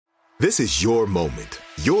This is your moment,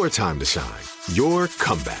 your time to shine, your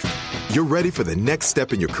comeback. You're ready for the next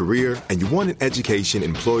step in your career, and you want an education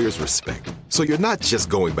employers respect. So you're not just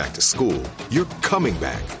going back to school, you're coming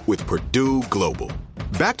back with Purdue Global.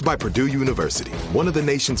 Backed by Purdue University, one of the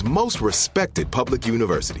nation's most respected public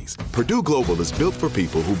universities, Purdue Global is built for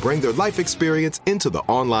people who bring their life experience into the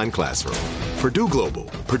online classroom. Purdue Global,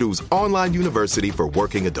 Purdue's online university for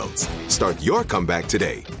working adults. Start your comeback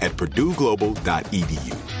today at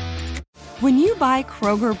purdueglobal.edu. When you buy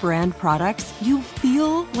Kroger brand products, you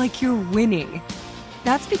feel like you're winning.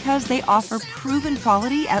 That's because they offer proven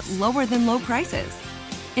quality at lower than low prices.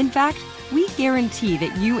 In fact, we guarantee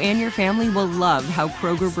that you and your family will love how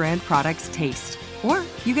Kroger brand products taste, or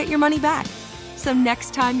you get your money back. So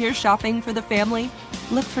next time you're shopping for the family,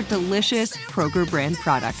 look for delicious Kroger brand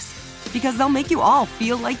products, because they'll make you all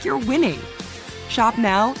feel like you're winning. Shop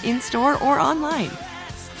now, in-store, or online.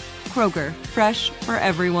 Kroger, fresh for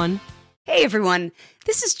everyone. Hey everyone,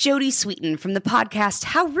 this is Jody Sweeten from the podcast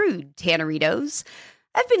How Rude, Tanneritos.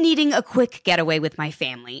 I've been needing a quick getaway with my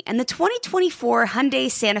family, and the 2024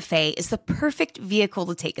 Hyundai Santa Fe is the perfect vehicle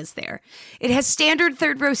to take us there. It has standard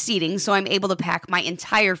third-row seating, so I'm able to pack my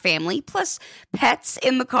entire family, plus pets,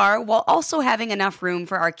 in the car, while also having enough room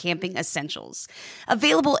for our camping essentials.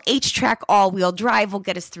 Available H-Track all-wheel drive will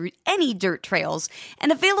get us through any dirt trails,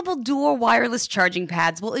 and available dual wireless charging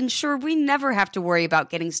pads will ensure we never have to worry about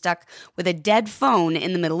getting stuck with a dead phone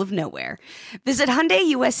in the middle of nowhere. Visit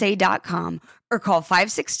HyundaiUSA.com or call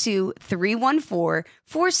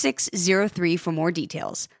 562-314-4603 for more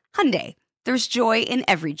details. Hyundai, there's joy in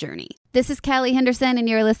every journey. This is Kelly Henderson, and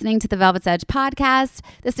you're listening to the Velvet's Edge podcast.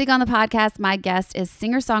 This week on the podcast, my guest is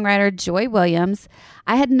singer-songwriter Joy Williams.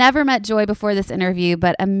 I had never met Joy before this interview,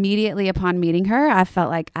 but immediately upon meeting her, I felt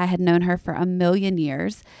like I had known her for a million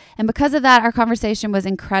years. And because of that, our conversation was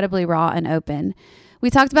incredibly raw and open. We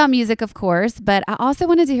talked about music, of course, but I also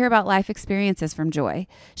wanted to hear about life experiences from Joy.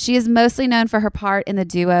 She is mostly known for her part in the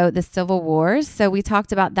duo The Civil Wars, so we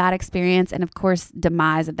talked about that experience and, of course,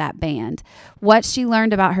 demise of that band, what she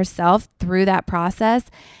learned about herself through that process,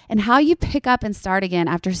 and how you pick up and start again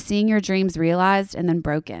after seeing your dreams realized and then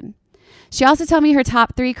broken. She also told me her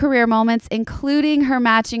top 3 career moments, including her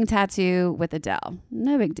matching tattoo with Adele.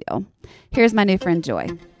 No big deal. Here's my new friend, Joy.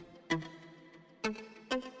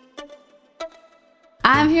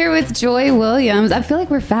 I'm here with Joy Williams. I feel like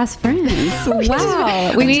we're fast friends.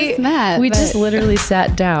 Wow. We just met. We just literally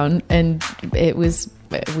sat down and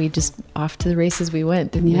we just off to the races we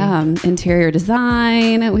went, didn't we? Yeah. Interior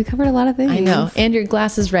design. We covered a lot of things. I know. And your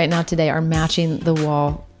glasses right now today are matching the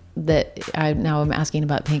wall that I'm asking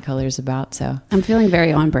about paint colors about. So I'm feeling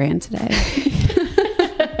very on brand today.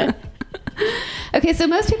 Okay, so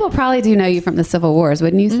most people probably do know you from the Civil Wars,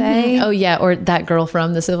 wouldn't you say? Mm-hmm. Oh yeah, or that girl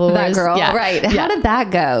from the Civil Wars. That girl, yeah. Right. How did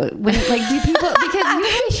that go? Do people, because you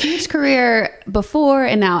had a huge career before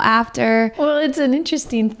and now after. Well, it's an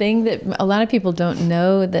interesting thing that a lot of people don't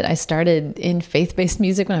know, that I started in faith-based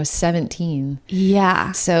music when I was 17.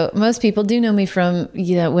 Yeah. So most people do know me from,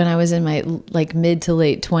 when I was in my mid to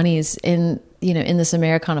late 20s in this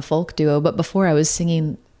Americana folk duo, but before I was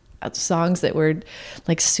singing songs that were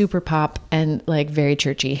super pop and very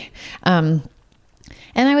churchy. And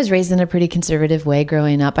I was raised in a pretty conservative way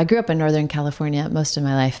growing up. I grew up in Northern California most of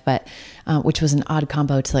my life, but which was an odd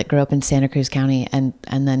combo to grow up in Santa Cruz County and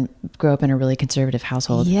then grow up in a really conservative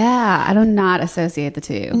household. Yeah, I do not associate the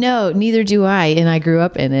two. No, neither do I. And I grew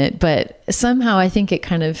up in it, but somehow I think it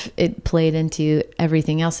played into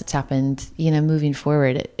everything else that's happened, moving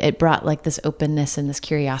forward. It brought this openness and this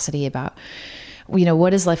curiosity about what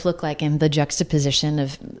does life look like, and the juxtaposition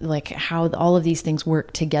of how all of these things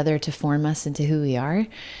work together to form us into who we are.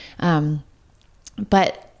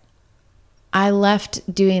 But I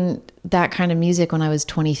left doing that kind of music when I was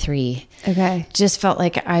 23. Okay. Just felt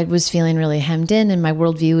like I was feeling really hemmed in, and my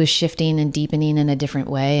worldview was shifting and deepening in a different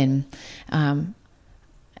way.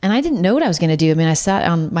 And I didn't know what I was going to do. I mean, I sat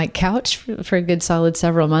on my couch for a good solid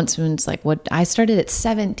several months, and it's I started at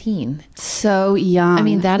 17. So young. I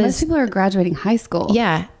mean, most people are graduating high school.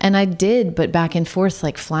 Yeah. And I did, but back and forth,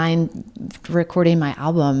 flying, recording my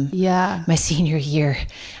album. Yeah. My senior year.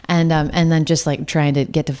 And then just trying to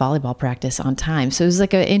get to volleyball practice on time. So it was an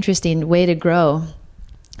interesting way to grow.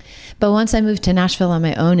 But once I moved to Nashville on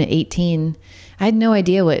my own at 18, I had no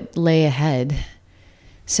idea what lay ahead.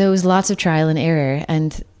 So it was lots of trial and error.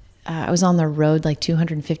 And I was on the road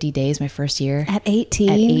 250 days my first year. At 18?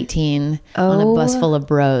 At 18 on a bus full of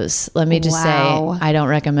bros. Let me just say, I don't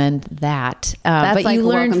recommend that. That's but you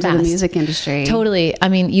learn welcome fast. To the music industry. Totally. I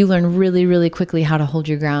mean, you learn really, really quickly how to hold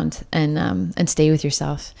your ground and stay with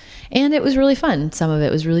yourself. And it was really fun. Some of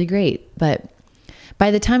it was really great. But by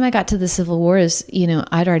the time I got to the Civil Wars, you know,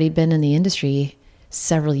 I'd already been in the industry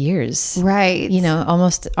several years, right? You know,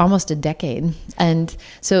 almost a decade. And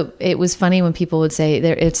so it was funny when people would say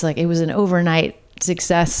it's like, it was an overnight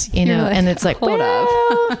success, you know, and it's like,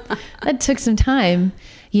 that took some time.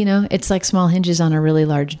 You know, it's like small hinges on a really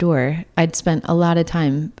large door. I'd spent a lot of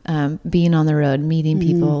time being on the road, meeting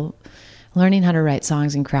people, learning how to write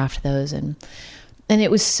songs and craft those. And it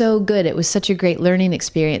was so good. It was such a great learning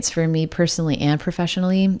experience for me personally and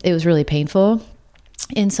professionally. It was really painful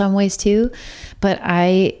in some ways too. But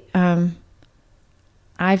I've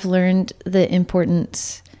learned the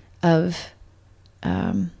importance of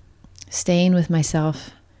staying with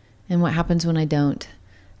myself and what happens when I don't.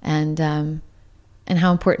 And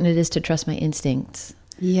how important it is to trust my instincts.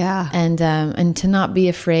 Yeah. And to not be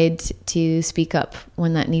afraid to speak up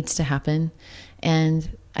when that needs to happen.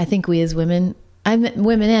 And I think we as women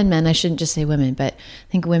and men, I shouldn't just say women, but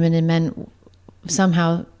I think women and men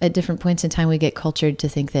somehow at different points in time, we get cultured to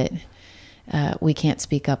think that we can't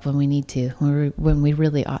speak up when we need to, when we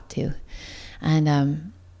really ought to.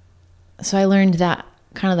 And so I learned that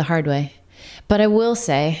kind of the hard way. But I will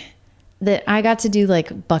say that I got to do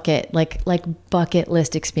like bucket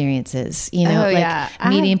list experiences, you know,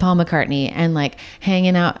 meeting Paul McCartney and like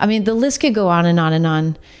hanging out. I mean, the list could go on and on and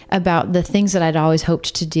on about the things that I'd always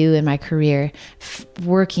hoped to do in my career,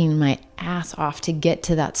 working my ass off to get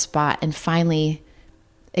to that spot, and finally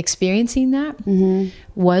experiencing that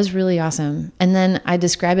was really awesome. And then I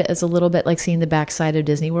describe it as a little bit like seeing the backside of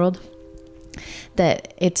Disney World,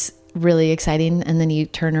 that it's really exciting. And then you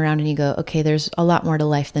turn around and you go, okay, there's a lot more to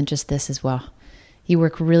life than just this as well. You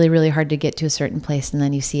work really, really hard to get to a certain place, and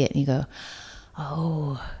then you see it and you go,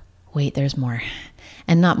 oh, wait, there's more.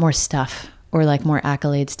 And not more stuff or like more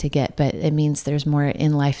accolades to get, but it means there's more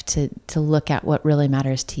in life to look at what really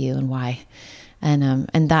matters to you and why. And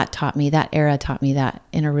that era taught me that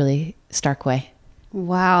in a really stark way.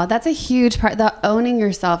 Wow, that's a huge part. The owning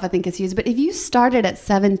yourself, I think, is huge. But if you started at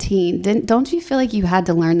 17, don't you feel like you had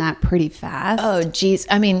to learn that pretty fast? Oh, geez.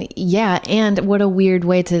 I mean, yeah. And what a weird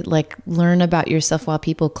way to like learn about yourself while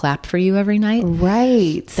people clap for you every night.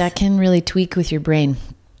 Right. That can really tweak with your brain.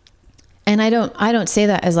 And I don't say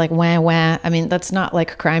that as like wah wah. I mean, that's not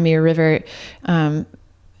like Cry Me a River.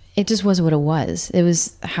 It just was what it was. It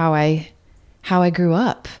was how I grew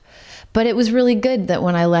up. But it was really good that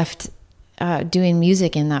when I left doing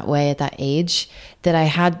music in that way at that age, that I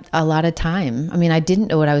had a lot of time. I mean, I didn't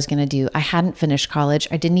know what I was going to do. I hadn't finished college.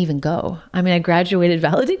 I didn't even go. I mean, I graduated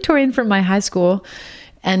valedictorian from my high school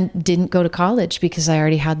and didn't go to college because I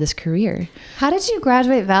already had this career. How did you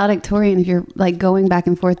graduate valedictorian if you're like going back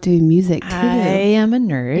and forth doing music too? I am a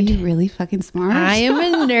nerd. Are you really fucking smart? I am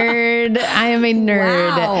a nerd. I am a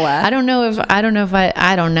nerd. Wow. I don't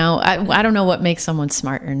know what makes someone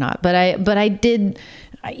smart or not, but I did.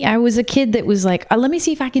 I was a kid that was like, let me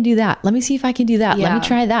see if I can do that. Let me see if I can do that. Yeah. Let me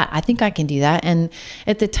try that. I think I can do that. And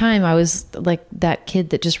at the time I was like that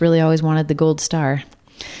kid that just really always wanted the gold star.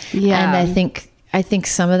 Yeah. And I think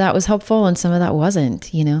some of that was helpful and some of that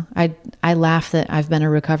wasn't, you know. I laugh that I've been a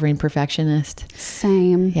recovering perfectionist.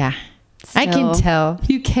 Same. Yeah. Still. I can tell.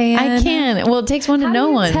 You can? I can. Well, it takes one to How know do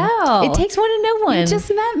you one. tell? It takes one to know one. You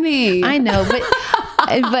just met me. I know,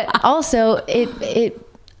 but also it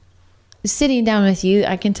sitting down with you,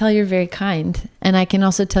 I can tell you're very kind, and I can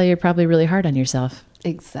also tell you're probably really hard on yourself.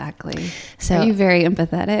 Exactly. So are you very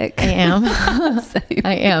empathetic? I am.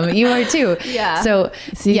 I am. You are too. Yeah. So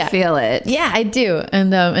you feel it. Yeah, I do.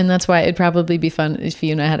 And that's why it'd probably be fun if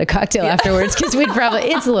you and I had a cocktail afterwards, because we'd probably,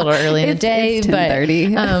 it's a little early in the day, it's but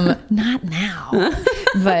 10:30. Not now.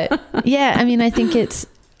 But yeah, I mean, I think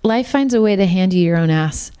life finds a way to hand you your own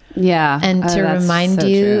ass. Yeah. And to that's remind so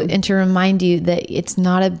you true. and to remind you that it's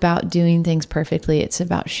not about doing things perfectly. It's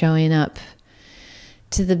about showing up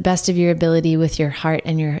to the best of your ability with your heart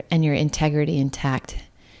and your integrity intact.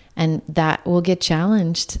 And that will get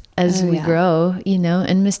challenged as we grow, you know,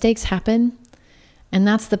 and mistakes happen. And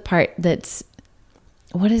that's the part that's,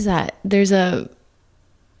 what is that? There's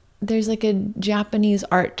like a Japanese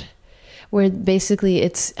art where basically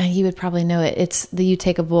it's, you would probably know it. It's you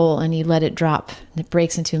take a bowl and you let it drop and it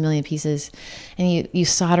breaks into a million pieces, and you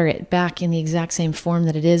solder it back in the exact same form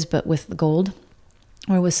that it is, but with gold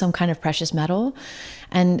or with some kind of precious metal.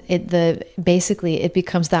 And basically it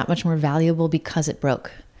becomes that much more valuable because it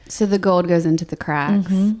broke. So the gold goes into the cracks.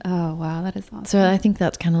 Mm-hmm. Oh, wow. That is awesome. So I think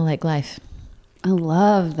that's kind of like life. I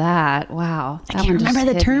love that. Wow. I can't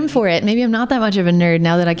remember the term for it. Maybe I'm not that much of a nerd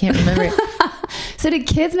now that I can't remember it. So did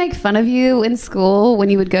kids make fun of you in school when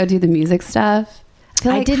you would go do the music stuff? I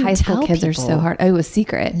feel like didn't high school tell kids are people. so hard. Oh, it was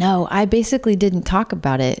secret. No, I basically didn't talk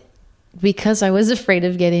about it because I was afraid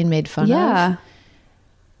of getting made fun of. Yeah.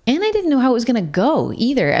 didn't know how it was going to go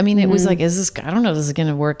either. I mean, it was like, I don't know if this is going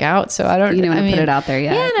to work out. So I don't, you don't put it out there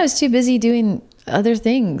yet. Yeah. And I was too busy doing other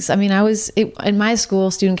things. I mean, in my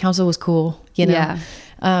school, student council was cool, you know? Yeah.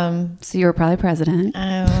 So you were probably president.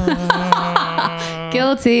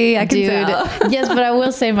 Guilty. I can tell. Yes, but I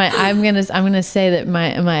will say I'm gonna say that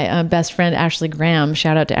my best friend Ashley Graham,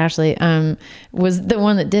 shout out to Ashley, was the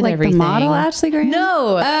one that did everything. The model Ashley Graham?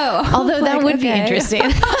 No. Oh. Although that would be interesting.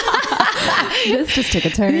 This just took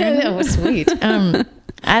a turn. Yeah, that was sweet.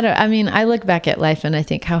 I look back at life and I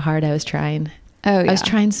think how hard I was trying. Oh yeah. I was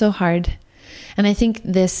trying so hard. And I think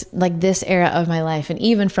this era of my life, and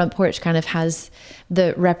even Front Porch kind of has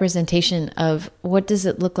the representation of what does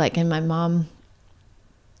it look like. And my mom,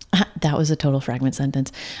 that was a total fragment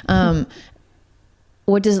sentence.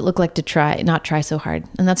 What does it look like to not try so hard?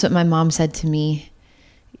 And that's what my mom said to me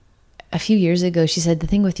a few years ago. She said, the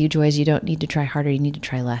thing with you, Joy, is you don't need to try harder. You need to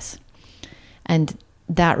try less. And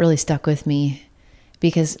that really stuck with me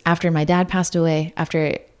because after my dad passed away,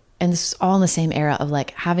 and this is all in the same era of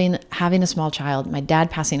like having a small child, my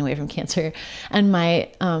dad passing away from cancer, and my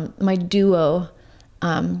duo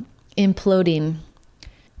imploding,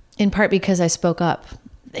 in part because I spoke up.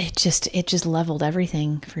 It just leveled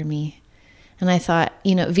everything for me. And I thought,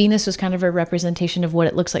 Venus was kind of a representation of what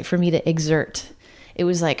it looks like for me to exert. It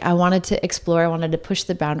was like, I wanted to explore, I wanted to push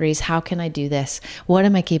the boundaries. How can I do this? What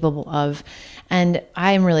am I capable of? And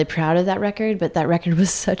I am really proud of that record, but that record was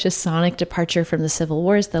such a sonic departure from the Civil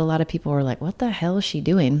Wars that a lot of people were like, what the hell is she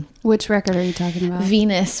doing? Which record are you talking about?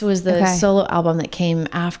 Venus was the solo album that came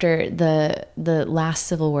after the last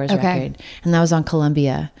Civil Wars record. And that was on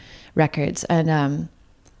Columbia Records. And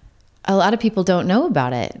a lot of people don't know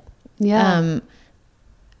about it. Yeah.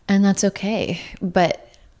 And that's okay. But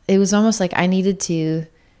it was almost like I needed to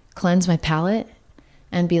cleanse my palate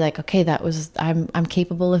and be like, okay, I'm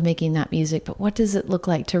capable of making that music, but what does it look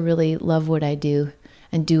like to really love what I do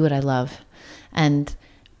and do what I love? And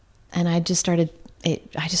I just I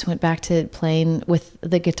just went back to playing with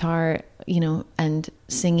the guitar, and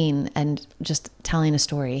singing and just telling a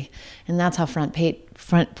story. And that's how Front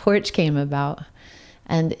Porch came about.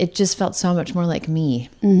 And it just felt so much more like me,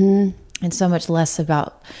 and so much less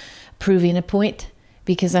about proving a point,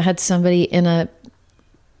 because I had somebody at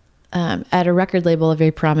a record label, a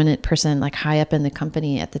very prominent person, like high up in the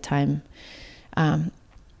company at the time,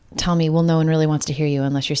 tell me, well, no one really wants to hear you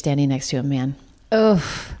unless you're standing next to a man. Oh,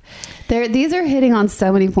 these are hitting on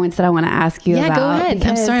so many points that I want to ask you about. Yeah, go ahead.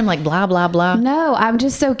 I'm sorry, I'm like blah, blah, blah. No, I'm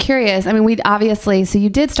just so curious. I mean, so you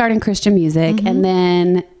did start in Christian music, and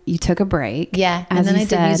then you took a break. Yeah, and then I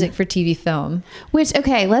did music for TV film. Which,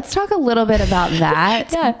 okay, let's talk a little bit about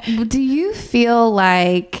that. Yeah. Do you feel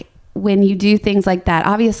like when you do things like that,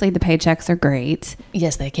 obviously the paychecks are great.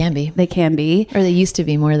 Yes, they can be. They can be. Or they used to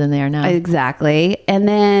be more than they are now. Exactly. And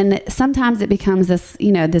then sometimes it becomes this,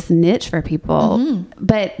 this niche for people.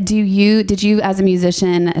 But did you as a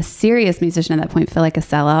musician, a serious musician at that point, feel like a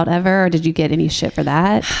sellout ever? Or did you get any shit for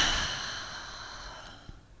that?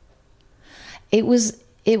 It was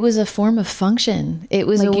a form of function. It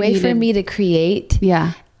was a way for me to create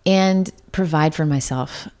and provide for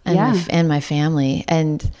myself and my family.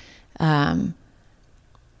 And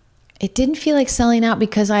it didn't feel like selling out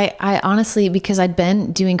because I honestly, because I'd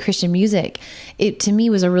been doing Christian music, it to me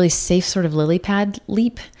was a really safe sort of lily pad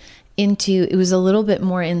leap into, it was a little bit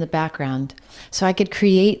more in the background. So I could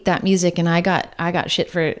create that music, and I got shit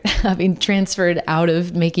for having transferred out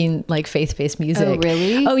of making like faith-based music. Oh,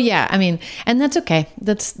 really? Oh yeah. I mean, and that's okay.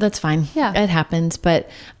 That's fine. Yeah. It happens. But,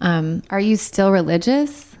 are you still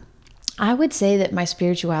religious? I would say that my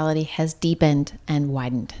spirituality has deepened and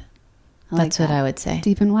widened. That's what I would say.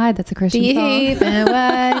 Deep and wide. That's a Christian song. Deep and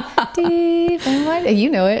wide, deep and wide. You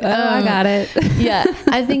know it. Oh, I got it. Yeah.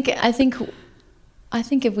 I think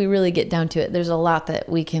if we really get down to it, there's a lot that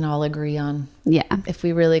we can all agree on. Yeah. If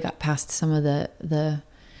we really got past some of the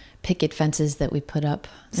picket fences that we put up.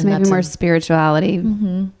 So maybe more spirituality.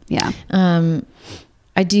 Yeah.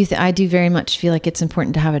 I do very much feel like it's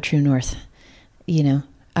important to have a true north,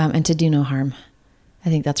 and to do no harm. I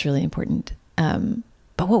think that's really important.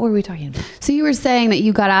 But what were we talking about? So you were saying that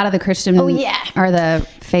you got out of the Christian or the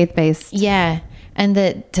faith-based. Yeah. And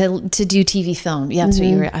that to do TV film. Yeah, that's what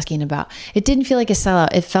you were asking about. It didn't feel like a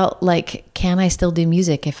sellout. It felt like, can I still do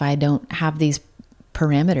music if I don't have these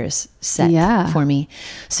parameters set for me?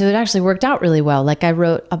 So it actually worked out really well. Like I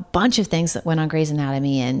wrote a bunch of things that went on Grey's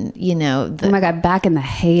Anatomy, and oh my God, back in the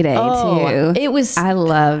heyday too. It was, I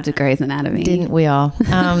loved Grey's Anatomy. Didn't we all?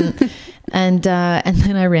 And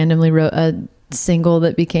then I randomly wrote a single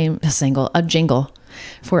that became a jingle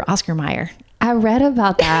for Oscar Mayer. I read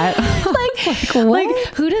about that. Like Like,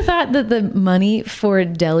 who'd have thought that the money for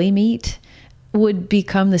deli meat would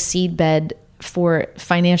become the seedbed for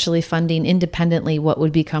financially funding independently what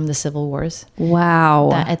would become the civil wars? Wow.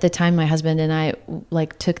 That at the time, my husband and I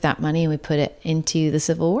like took that money and we put it into the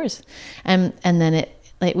civil wars, and then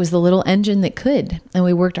it was the little engine that could, and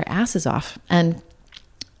we worked our asses off. And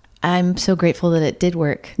I'm so grateful that it did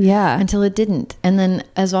work. Yeah. Until it didn't. And then,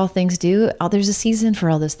 as all things do, there's a season for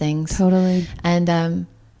all those things. Totally. And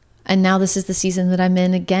now this is the season that I'm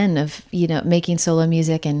in again of, making solo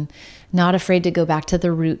music and not afraid to go back to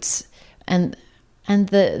the roots and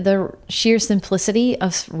the sheer simplicity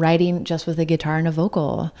of writing just with a guitar and a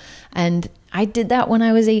vocal. And I did that when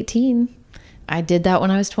I was 18. I did that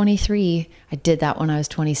when I was 23. I did that when I was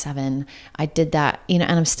 27. I did that, and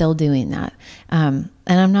I'm still doing that. And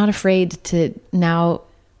I'm not afraid to now,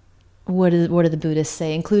 what do the Buddhists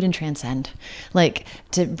say? Include and transcend. Like,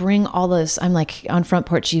 to bring all those, I'm like, on Front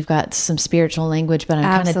Porch, you've got some spiritual language, but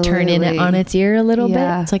I'm kind of turning it on its ear a little bit.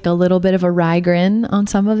 It's like a little bit of a wry grin on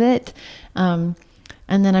some of it.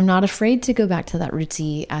 And then I'm not afraid to go back to that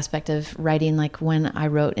rootsy aspect of writing, like when I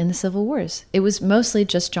wrote in the Civil Wars. It was mostly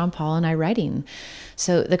just John Paul and I writing.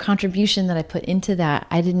 So the contribution that I put into that,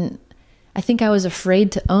 I think I was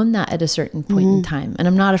afraid to own that at a certain point in time. And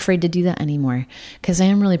I'm not afraid to do that anymore, because I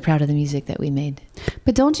am really proud of the music that we made.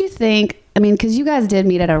 But don't you think, because you guys did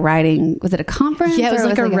meet at was it a conference? Yeah, it was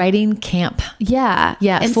like a writing camp. Yeah.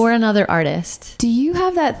 Yeah, and for another artist. Do you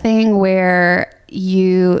have that thing where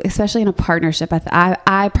you, especially in a partnership,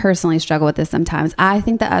 I personally struggle with this sometimes. I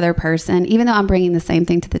think the other person, even though I'm bringing the same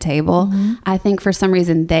thing to the table, I think for some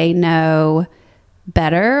reason they know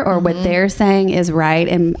better, or what they're saying is right,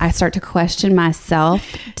 and I start to question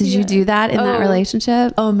myself. Did you do that in that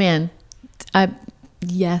relationship? Oh man,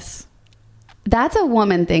 yes. That's a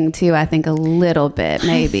woman thing too, I think, a little bit,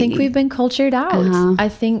 maybe. I think we've been cultured out. I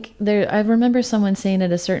think I remember someone saying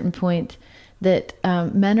at a certain point that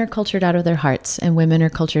men are cultured out of their hearts and women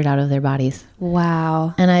are cultured out of their bodies.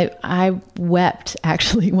 Wow. And I wept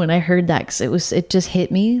actually when I heard that, because it just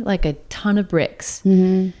hit me like a ton of bricks.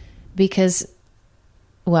 Because,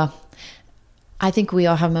 well, I think we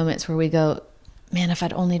all have moments where we go, man, if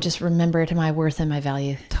I'd only just remembered my worth and my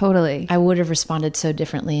value. Totally. I would have responded so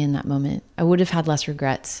differently in that moment. I would have had less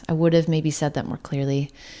regrets. I would have maybe said that more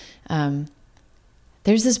clearly.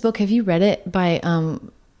 There's this book, have you read it, by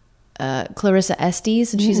Clarissa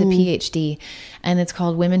Estes, and she's a PhD, and it's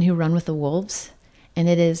called Women Who Run with the Wolves. And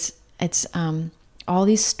it's all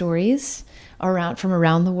these stories from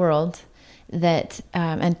around the world that,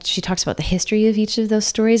 and she talks about the history of each of those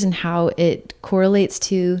stories and how it correlates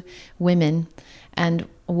to women and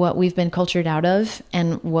what we've been cultured out of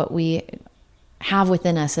and what we have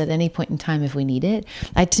within us at any point in time if we need it.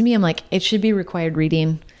 To me, I'm like, it should be required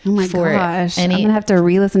reading. Oh my gosh. I'm going to have to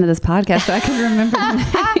re-listen to this podcast so I can remember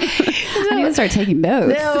I need to start taking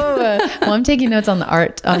notes. No. Well, I'm taking notes on the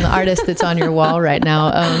artist that's on your wall right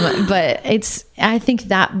now. But I think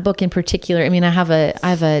that book in particular, I have a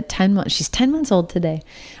 10-month, she's 10 months old today.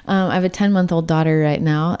 I have a 10-month-old daughter right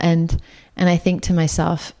now. And I think to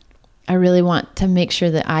myself, I really want to make sure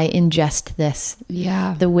that I ingest this,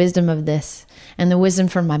 the wisdom of this, and the wisdom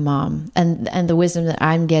from my mom, and the wisdom that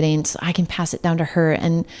I'm getting, so I can pass it down to her,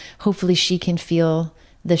 and hopefully she can feel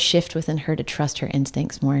the shift within her to trust her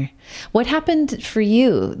instincts more. What happened for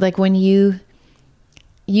you? Like when you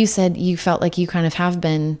said you felt like you kind of have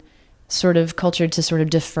been sort of cultured to sort of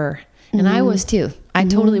defer. And I was too. I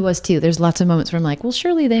totally was too. There's lots of moments where I'm like, well,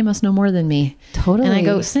 surely they must know more than me. Totally. And I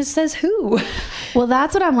go, says who? Well,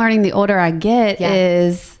 that's what I'm learning the older I get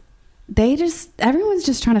is everyone's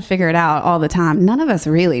just trying to figure it out all the time. None of us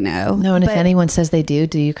really know. No, and if anyone says they do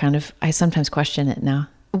you I sometimes question it now.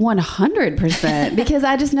 100%, because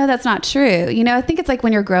I just know that's not true. I think it's like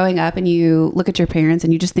when you're growing up and you look at your parents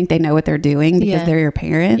and you just think they know what they're doing because they're your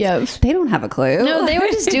parents. Yep. They don't have a clue. No, they were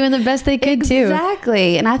just doing the best they could too.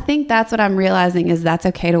 Exactly. And I think that's what I'm realizing is that's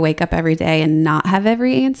okay to wake up every day and not have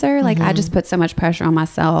every answer. Like I just put so much pressure on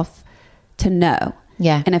myself to know.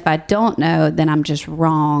 Yeah. And if I don't know, then I'm just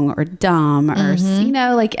wrong or dumb or,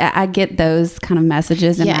 like I get those kind of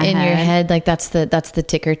messages in my head. Your head. Like that's the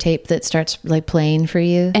ticker tape that starts like playing for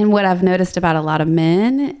you. And what I've noticed about a lot of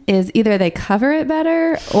men is either they cover it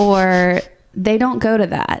better or they don't go to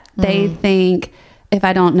that. They think if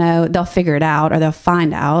I don't know, they'll figure it out or they'll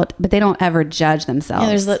find out, but they don't ever judge themselves. Yeah,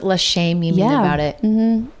 there's less shame you mean about it.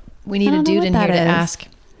 Mm-hmm. We need a dude in here to ask.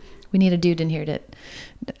 We need a dude in here to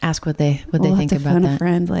ask what they think about that. Phone a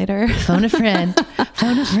friend later. Phone a friend.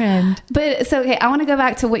 Phone a friend. But so, okay, I want to go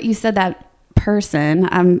back to what you said, that person,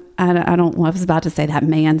 I was about to say that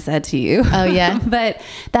man said to you. Oh yeah. But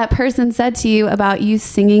that person said to you about you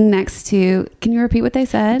singing next to, can you repeat what they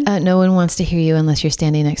said? No one wants to hear you unless you're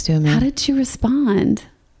standing next to a man. How did you respond?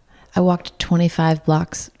 I walked 25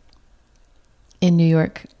 blocks in New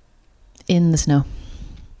York in the snow.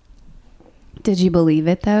 Did you believe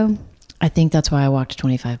it though? I think that's why I walked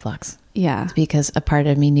 25 blocks. Yeah. It's because a part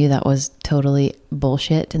of me knew that was totally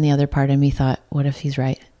bullshit. And the other part of me thought, what if he's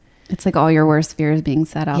right? It's like all your worst fears being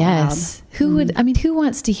said out loud. Yes. Who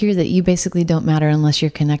wants to hear that you basically don't matter unless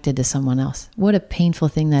you're connected to someone else? What a painful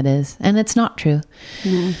thing that is. And it's not true.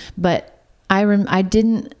 Mm. But I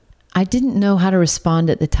didn't know how to respond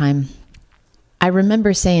at the time. I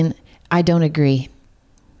remember saying, I don't agree,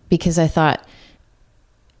 because I thought,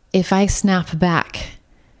 if I snap back,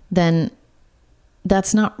 then I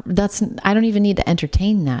don't even need to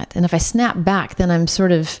entertain that. And if I snap back, then I'm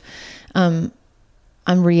sort of, I'm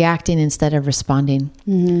reacting instead of responding.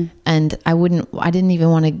 Mm-hmm. And I didn't even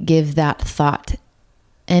want to give that thought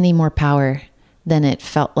any more power than it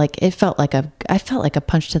felt like. I felt like a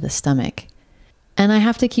punch to the stomach. And I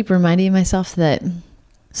have to keep reminding myself that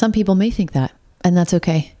some people may think that, and that's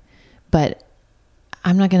okay. But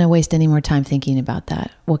I'm not going to waste any more time thinking about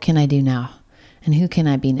that. What can I do now? And who can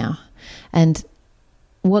I be now? And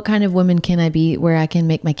what kind of woman can I be where I can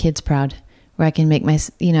make my kids proud, where I can make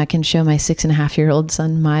I can show my 6.5-year-old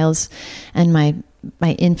son, Miles, and my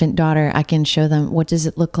infant daughter, I can show them what does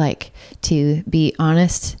it look like to be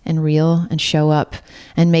honest and real and show up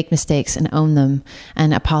and make mistakes and own them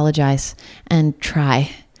and apologize and try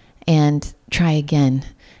again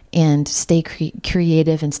and stay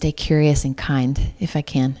creative and stay curious and kind if I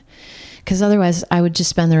can. Because otherwise I would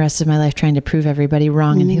just spend the rest of my life trying to prove everybody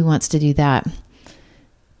wrong. Mm-hmm. And who wants to do that?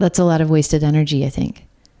 That's a lot of wasted energy, I think.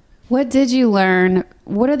 What did you learn?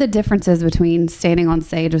 What are the differences between standing on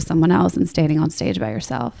stage with someone else and standing on stage by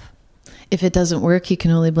yourself? If it doesn't work, you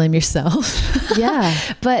can only blame yourself. Yeah.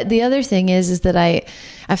 But the other thing is that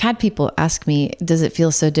I've had people ask me, does it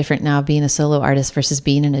feel so different now being a solo artist versus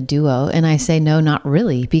being in a duo? And I say, no, not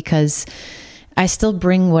really, because I still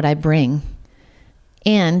bring what I bring.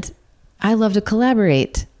 And I love to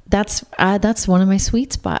collaborate. That's one of my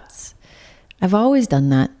sweet spots. I've always done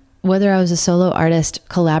that. Whether I was a solo artist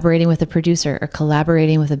collaborating with a producer or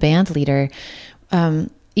collaborating with a band leader,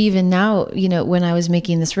 even now, when I was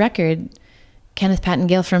making this record, Kenneth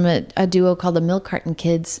Pattengale from a duo called the Milk Carton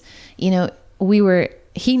Kids, he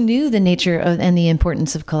knew the nature of and the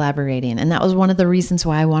importance of collaborating. And that was one of the reasons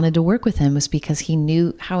why I wanted to work with him, was because he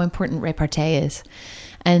knew how important repartee is.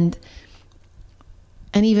 And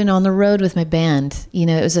even on the road with my band,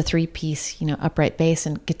 it was a 3-piece, upright bass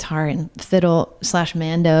and guitar and fiddle /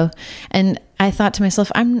 mando. And I thought to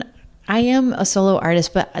myself, I am a solo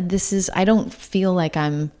artist, but I don't feel like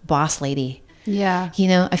I'm boss lady. Yeah.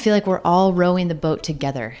 I feel like we're all rowing the boat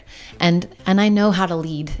together, and I know how to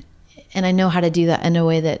lead, and I know how to do that in a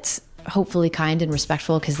way that's hopefully kind and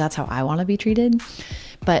respectful, because that's how I want to be treated.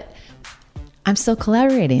 But I'm still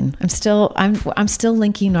collaborating. I'm still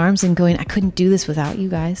linking arms and going, I couldn't do this without you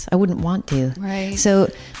guys. I wouldn't want to. Right.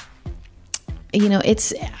 So,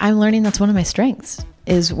 I'm learning that's one of my strengths,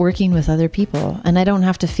 is working with other people, and I don't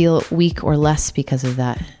have to feel weak or less because of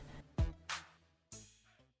that.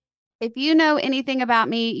 If you know anything about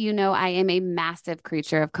me, you know I am a massive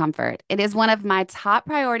creature of comfort. It is one of my top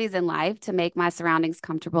priorities in life to make my surroundings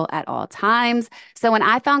comfortable at all times. So when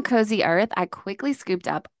I found Cozy Earth, I quickly scooped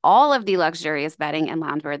up all of the luxurious bedding and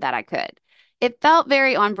loungewear that I could. It felt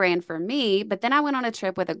very on brand for me, but then I went on a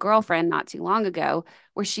trip with a girlfriend not too long ago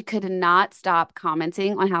where she could not stop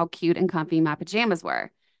commenting on how cute and comfy my pajamas were,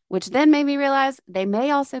 which then made me realize they may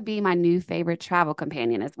also be my new favorite travel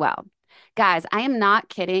companion as well. Guys, I am not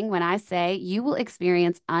kidding when I say you will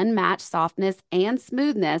experience unmatched softness and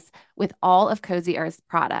smoothness with all of Cozy Earth's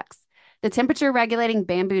products. The temperature-regulating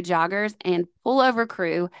bamboo joggers and pullover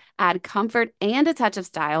crew add comfort and a touch of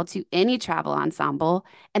style to any travel ensemble,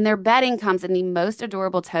 and their bedding comes in the most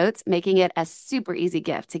adorable totes, making it a super easy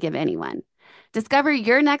gift to give anyone. Discover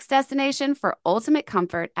your next destination for ultimate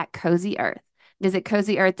comfort at Cozy Earth. Visit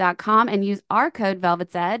CozyEarth.com and use our code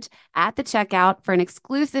Velvet's Edge at the checkout for an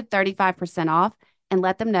exclusive 35% off, and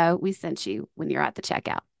let them know we sent you when you're at the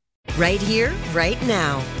checkout. Right here, right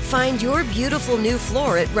now. Find your beautiful new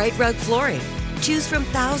floor at Right Rug Flooring. Choose from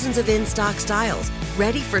thousands of in-stock styles,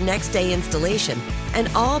 ready for next day installation, and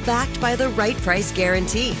all backed by the right price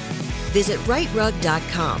guarantee. Visit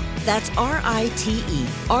rightrug.com. That's RITERUG.com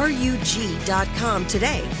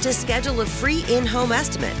today to schedule a free in-home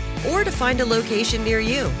estimate or to find a location near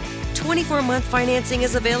you. 24-month financing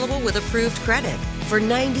is available with approved credit. For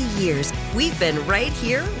 90 years, we've been right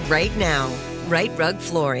here, right now. Right Rug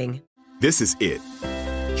Flooring. This is it.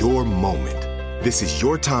 Your moment. This is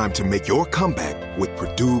your time to make your comeback with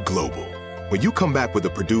Purdue Global. When you come back with a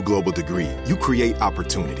Purdue Global degree, you create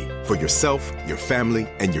opportunity for yourself, your family,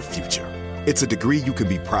 and your future. It's a degree you can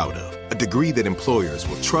be proud of, a degree that employers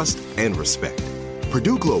will trust and respect.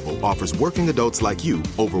 Purdue Global offers working adults like you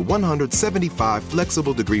over 175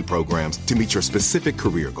 flexible degree programs to meet your specific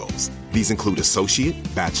career goals. These include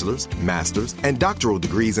associate, bachelor's, master's, and doctoral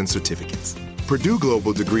degrees and certificates. Purdue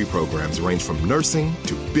Global degree programs range from nursing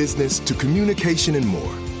to business to communication and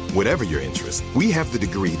more. Whatever your interest, we have the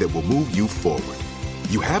degree that will move you forward.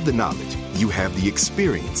 You have the knowledge, you have the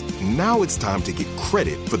experience. Now it's time to get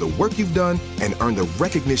credit for the work you've done and earn the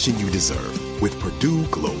recognition you deserve with Purdue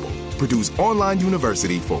Global, Purdue's online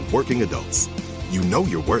university for working adults. You know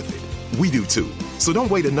you're worth it. We do too. So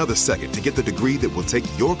don't wait another second to get the degree that will take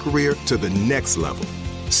your career to the next level.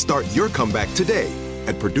 Start your comeback today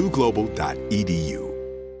at purdueglobal.edu.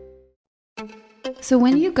 So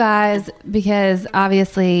when you guys, because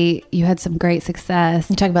obviously you had some great success.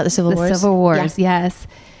 You talk about the Civil Wars? The Civil Wars, yes.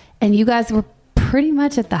 And you guys were pretty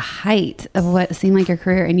much at the height of what seemed like your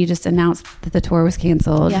career, and you just announced that the tour was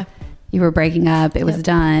canceled. Yeah. You were breaking up. It was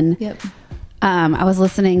done. Yep. I was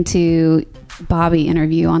listening to Bobby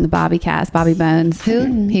interview on the Bobby Cast, Bobby Bones.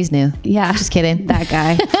 Who? He's new. Yeah. Just kidding. That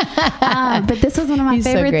guy. But this was one of my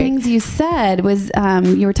favorite things you said was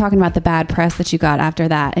you were talking about the bad press that you got after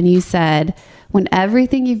that. And you said, when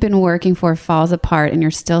everything you've been working for falls apart and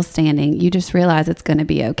you're still standing, you just realize it's going to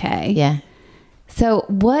be okay. Yeah. So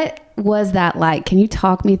what was that like? Can you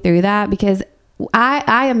talk me through that? Because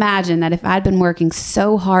I imagine that if I'd been working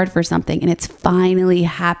so hard for something and it's finally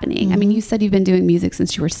happening. Mm-hmm. I mean, you said you've been doing music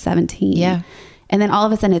since you were 17. Yeah. And then all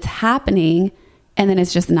of a sudden it's happening and then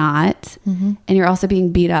it's just not. Mm-hmm. And you're also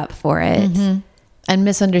being beat up for it. Mm-hmm. And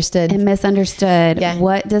misunderstood. Yeah.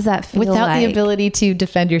 What does that feel Without like? the ability to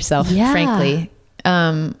defend yourself, frankly.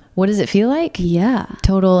 What does it feel like? Yeah.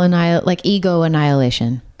 Total ego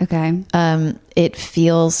annihilation. Okay. It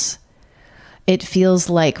feels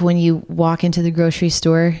like when you walk into the grocery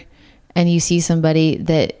store and you see somebody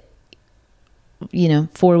that,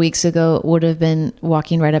 4 weeks ago would have been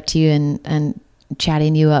walking right up to you and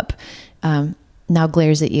chatting you up, now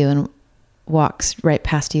glares at you and walks right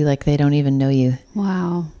past you like they don't even know you.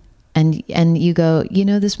 Wow. And you go,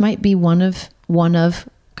 this might be one of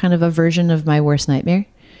kind of a version of my worst nightmare,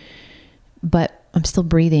 but I'm still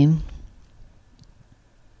breathing.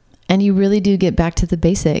 And you really do get back to the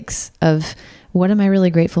basics of what am I really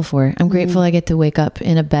grateful for? I'm grateful I get to wake up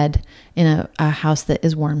in a bed in a house that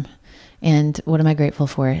is warm. And what am I grateful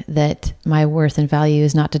for? That my worth and value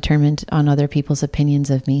is not determined on other people's opinions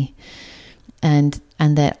of me. And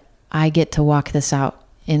that I get to walk this out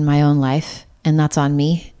in my own life, and that's on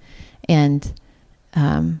me. And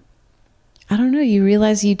I don't know, you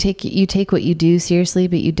realize you take what you do seriously,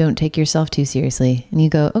 but you don't take yourself too seriously. And you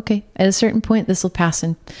go, okay, at a certain point this will pass,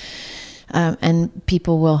 and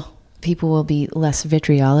people will be less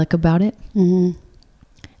vitriolic about it. Mm-hmm.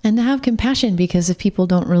 And to have compassion, because if people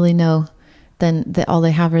don't really know, then all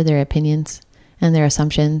they have are their opinions and their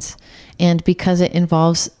assumptions. And because it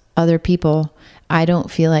involves other people, I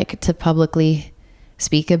don't feel like to publicly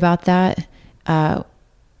speak about that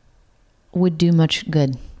would do much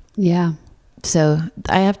good. Yeah. So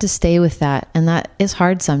I have to stay with that. And that is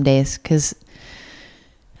hard some days because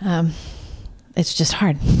it's just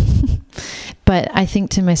hard. But I think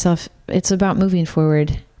to myself, it's about moving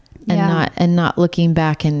forward and not looking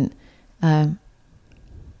back. And, I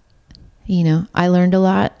learned a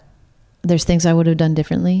lot. There's things I would have done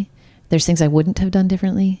differently. There's things I wouldn't have done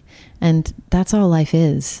differently. And that's all life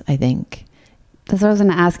is, I think. That's what I was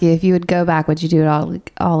going to ask you. If you would go back, would you do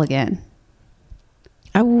it all again?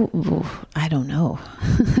 I don't know.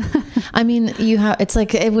 I mean, it's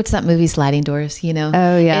like, what's that movie, Sliding Doors,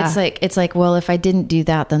 Oh yeah. It's like, well, if I didn't do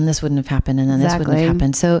that, then this wouldn't have happened. And then this wouldn't have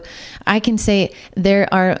happened. So I can say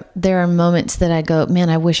there are moments that I go, man,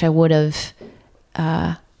 I wish I would have,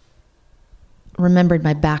 remembered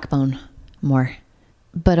my backbone more,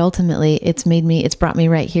 but ultimately it's brought me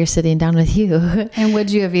right here sitting down with you. And would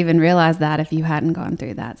you have even realized that if you hadn't gone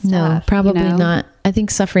through that stuff? No, probably not. I think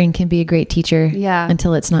suffering can be a great teacher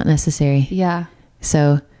until it's not necessary. Yeah.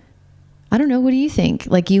 So I don't know. What do you think?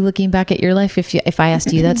 Like, you looking back at your life, if I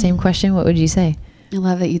asked you that same question, what would you say? I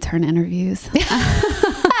love that you turn interviews.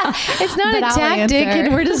 It's not a tactic,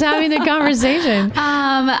 and we're just having a conversation.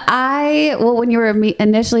 When you were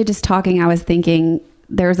initially just talking, I was thinking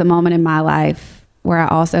there was a moment in my life where I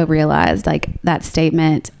also realized, like, that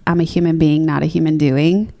statement, I'm a human being, not a human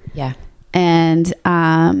doing. Yeah. And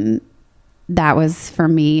that was for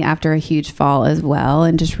me after a huge fall as well.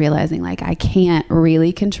 And just realizing like, I can't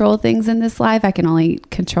really control things in this life. I can only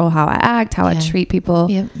control how I act, how I treat people,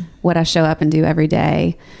 what I show up and do every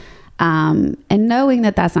day. And knowing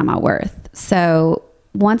that that's not my worth. So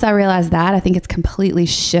once I realized that, I think it's completely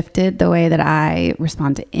shifted the way that I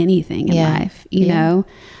respond to anything in life, you know?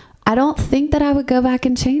 I don't think that I would go back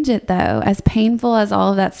and change it though. As painful as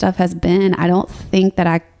all of that stuff has been, I don't think that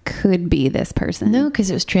I could be this person. No, because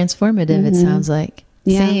it was transformative, it sounds like.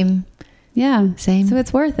 Same. Yeah. Same. So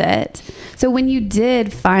it's worth it. So when you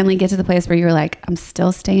did finally get to the place where you were like, I'm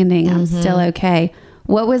still standing, I'm still okay.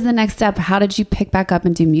 What was the next step? How did you pick back up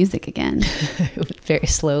and do music again? Very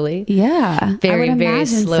slowly. Yeah. Very, very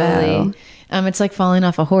slowly. So. It's like falling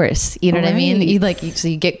off a horse. You know what I mean? So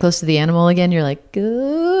you get close to the animal again. You're like,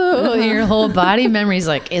 your whole body memory is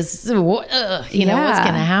like, what's going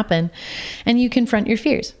to happen? And you confront your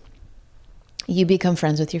fears. You become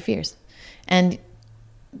friends with your fears. And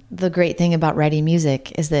the great thing about writing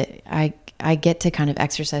music is that I get to kind of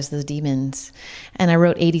exercise those demons. And I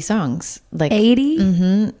wrote 80 songs. Like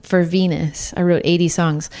 80? For Venus. I wrote 80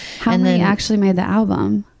 songs. How many actually made the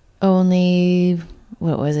album? Only,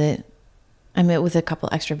 what was it? I mean, with a couple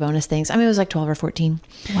extra bonus things. I mean, it was like 12 or 14.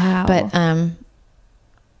 Wow.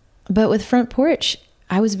 But with Front Porch,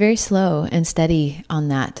 I was very slow and steady on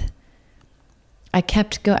that. I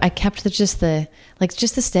kept just the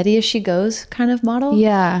steady as she goes kind of model.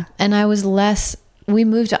 Yeah. And I was I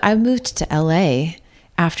moved to LA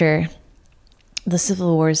after the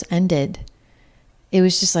Civil Wars ended. It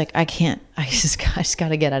was just like, I just got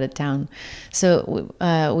to get out of town.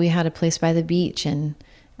 So we had a place by the beach, and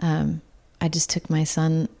I just took my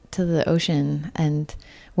son to the ocean and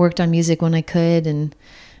worked on music when I could, and,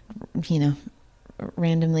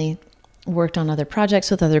 randomly worked on other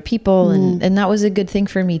projects with other people. And that was a good thing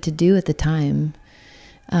for me to do at the time.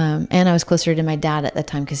 And I was closer to my dad at the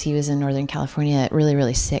time because he was in Northern California, really,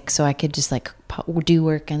 really sick. So I could just like do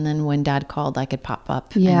work. And then when Dad called, I could pop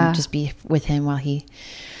up and just be with him while he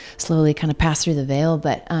slowly kind of passed through the veil.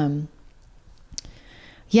 But I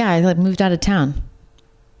like moved out of town.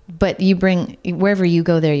 But wherever you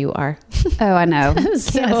go, there you are. Oh, I know. Can't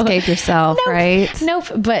escape yourself, right? Nope.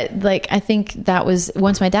 But like, I think that was,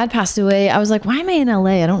 once my dad passed away, I was like, why am I in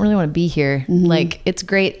LA? I don't really want to be here. Like, it's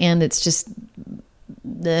great. And it's just,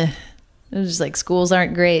 it was just like, schools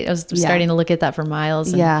aren't great. I was starting to look at that for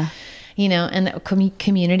miles. And, and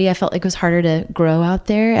community, I felt like it was harder to grow out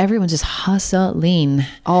there. Everyone's just hustling.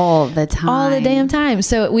 All the time. All the damn time.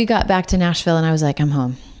 So we got back to Nashville and I was like, I'm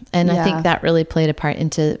home. And I think that really played a part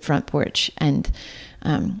into Front Porch, and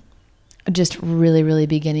just really, really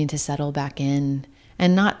beginning to settle back in,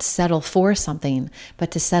 and not settle for something,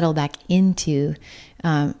 but to settle back into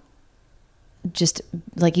just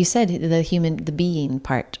like you said, the being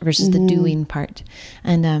part versus the doing part.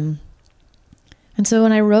 And so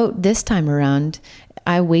when I wrote this time around,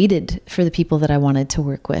 I waited for the people that I wanted to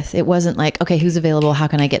work with. It wasn't like, okay, who's available? How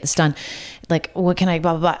can I get this done? Like, what can I,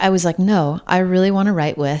 blah, blah, blah. I was like, no, I really want to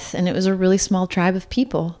write with. And it was a really small tribe of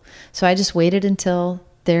people. So I just waited until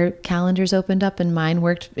their calendars opened up and mine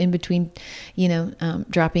worked in between,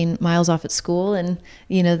 dropping Miles off at school and,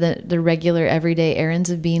 the regular everyday errands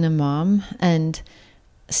of being a mom, and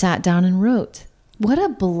sat down and wrote. What a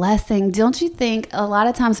blessing. Don't you think? A lot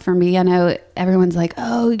of times for me, I know everyone's like,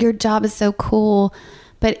 oh, your job is so cool.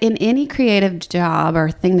 But in any creative job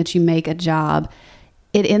or thing that you make a job,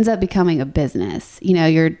 it ends up becoming a business.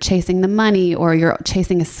 You're chasing the money, or you're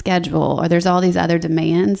chasing a schedule, or there's all these other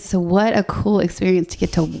demands. So what a cool experience to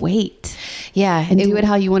get to wait. Yeah. And do it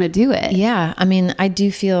how you want to do it. Yeah. I mean, I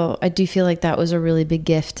do feel like that was a really big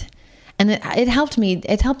gift. And it helped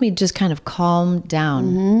me just kind of calm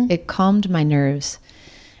down. It calmed my nerves.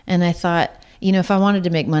 And I thought, if I wanted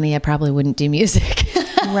to make money, I probably wouldn't do music.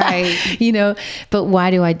 Right. But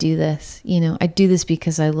why do I do this? I do this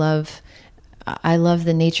because I love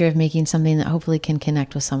the nature of making something that hopefully can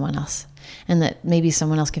connect with someone else, and that maybe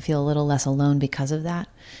someone else can feel a little less alone because of that.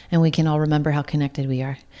 And we can all remember how connected we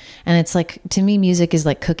are. And it's like, to me, music is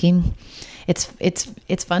like cooking.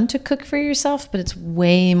 It's fun to cook for yourself, but it's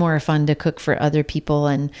way more fun to cook for other people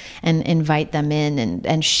and invite them in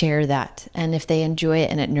and share that. And if they enjoy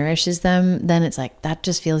it and it nourishes them, then it's like, that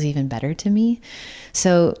just feels even better to me.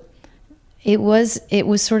 So it was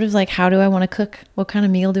sort of like, how do I want to cook? What kind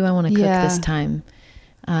of meal do I want to cook this time?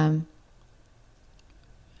 And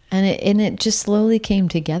it just slowly came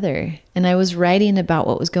together. And I was writing about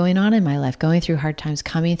what was going on in my life, going through hard times,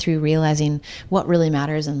 coming through, realizing what really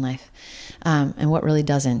matters in life, and what really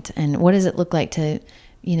doesn't. And what does it look like to,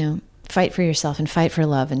 fight for yourself and fight for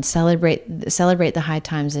love and celebrate the high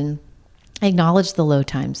times, and acknowledge the low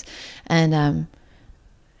times, and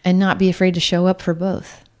not be afraid to show up for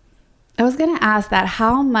both. I was going to ask that,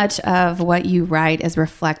 how much of what you write is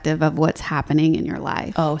reflective of what's happening in your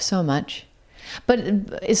life? Oh, so much.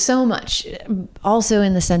 But so much also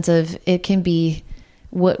in the sense of it can be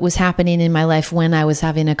what was happening in my life when I was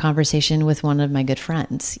having a conversation with one of my good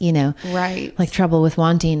friends, you know. Right. Like Trouble with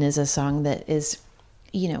Wanting is a song that is,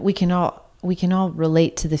 you know, we can all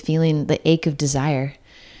relate to the feeling, the ache of desire,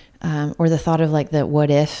 or the thought of like the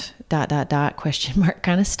what if ... question mark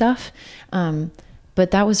kind of stuff.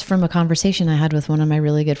 But that was from a conversation I had with one of my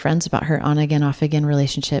really good friends about her on again, off again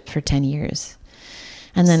relationship for 10 years.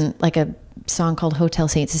 And then like a song called Hotel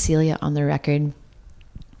St. Cecilia on the record.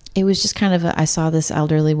 It was just kind of I saw this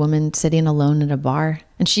elderly woman sitting alone in a bar,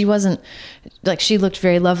 and she wasn't like, she looked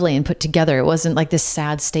very lovely and put together. It wasn't like this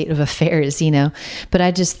sad state of affairs, you know, but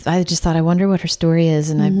I just thought, I wonder what her story is.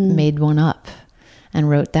 And I made one up and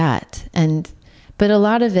wrote that. But a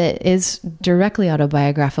lot of it is directly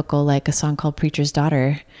autobiographical, like a song called Preacher's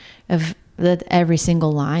Daughter, of that every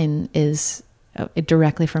single line is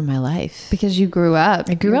directly from my life. Because you grew up.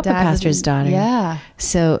 I grew up a pastor's daughter. Yeah.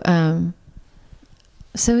 So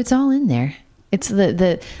it's all in there. It's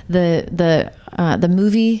the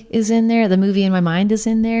movie is in there. The movie in my mind is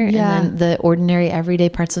in there. Yeah. And then the ordinary everyday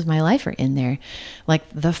parts of my life are in there. Like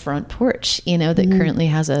the front porch, you know, that currently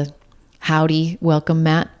has a howdy welcome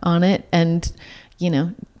mat on it. And, you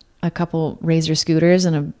know, a couple Razor scooters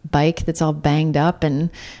and a bike that's all banged up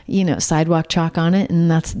and, you know, sidewalk chalk on it.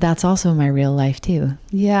 And that's also my real life too.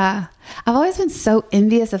 Yeah. I've always been so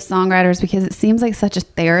envious of songwriters because it seems like such a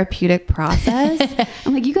therapeutic process.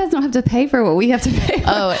 I'm like, you guys don't have to pay for what we have to pay for.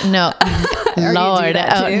 Oh, no. Lord.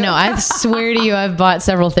 Oh, no, I swear to you, I've bought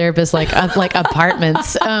several therapists, like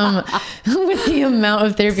apartments, with the amount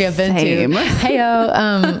of therapy I've been to.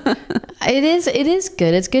 Hey-o. It is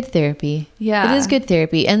good. It's good therapy. Yeah. It is good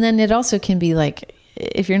therapy. And then it also can be like,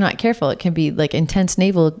 if you're not careful, it can be like intense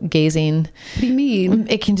navel gazing. What do you mean?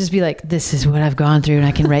 It can just be like, this is what I've gone through and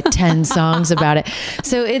I can write 10 songs about it.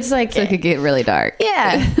 So it's like, So it could get really dark.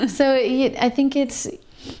 Yeah. So I think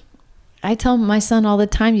I tell my son all the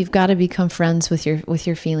time, you've got to become friends with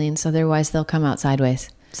your feelings. Otherwise they'll come out sideways.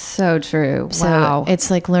 So true. So wow. it's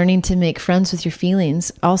like learning to make friends with your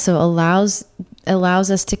feelings also allows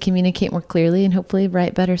us to communicate more clearly and hopefully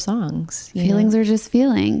write better songs. Feelings are just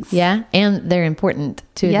feelings. Yeah. And they're important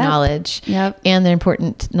to acknowledge. Yep. And they're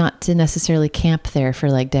important not to necessarily camp there for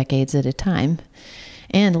like decades at a time.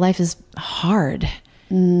 And life is hard.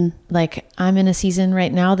 Like I'm in a season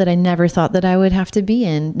right now that I never thought that I would have to be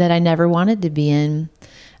in, that I never wanted to be in.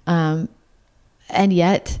 And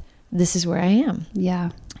yet this is where I am.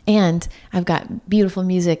 Yeah. And I've got beautiful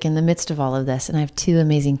music in the midst of all of this. And I have 2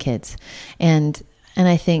 amazing kids. And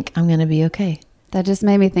I think I'm going to be okay. That just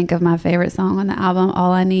made me think of my favorite song on the album,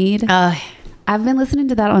 All I Need. I've been listening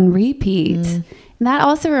to that on repeat. And that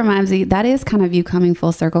also reminds me, that is kind of you coming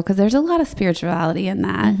full circle, because there's a lot of spirituality in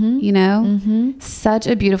that, you know? Such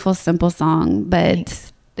a beautiful, simple song,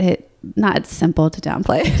 but not simple to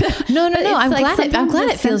downplay. No. I'm glad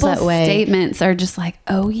it feels that way. Statements are just like,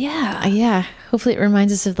 oh yeah. Yeah. Hopefully it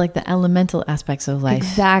reminds us of like the elemental aspects of life.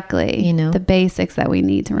 Exactly. You know, the basics that we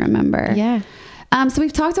need to remember. Yeah. So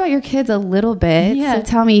we've talked about your kids a little bit. Yeah. So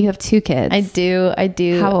tell me, you have 2 kids. I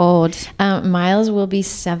do. How old? Miles will be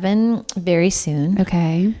 7 very soon.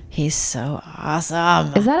 Okay. He's so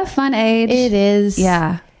awesome. Is that a fun age? It is.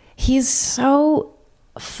 Yeah. He's so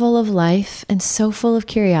full of life and so full of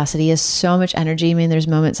curiosity. He has so much energy. I mean, there's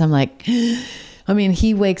moments I'm like,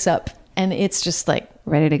 he wakes up and it's just like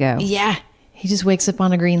ready to go. Yeah. He just wakes up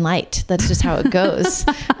on a green light. That's just how it goes.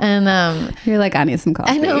 And you're like, I need some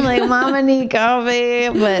coffee. I know, I'm like, Mom, I need coffee.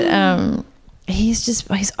 But he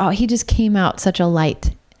just came out such a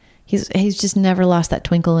light. He's just never lost that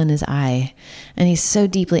twinkle in his eye, and he's so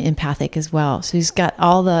deeply empathic as well. So he's got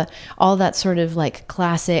all that sort of like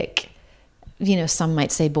classic, you know, some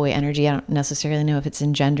might say boy energy. I don't necessarily know if it's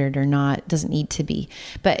engendered or not. It doesn't need to be,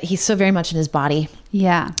 but he's so very much in his body.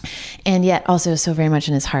 Yeah. And yet also so very much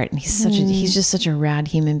in his heart. And he's just such a rad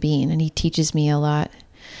human being, and he teaches me a lot.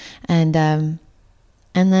 And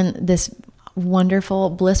then this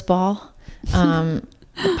wonderful bliss ball,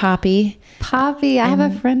 Poppy. I have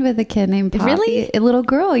a friend with a kid named Poppy. Really? A little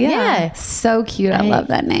girl. Yeah. Yeah. So cute. I love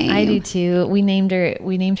that name. I do too. We named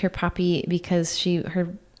her Poppy because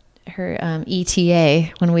her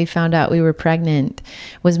ETA, when we found out we were pregnant,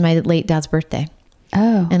 was my late dad's birthday.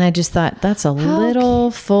 Oh. And I just thought that's a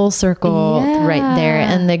little full circle right there.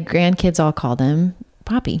 And the grandkids all called him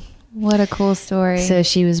Poppy. What a cool story. So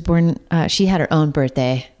she was born, she had her own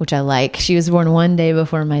birthday, which I like. She was born one day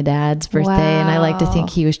before my dad's birthday, and I like to think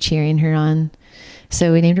he was cheering her on.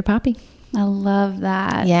 So we named her Poppy. I love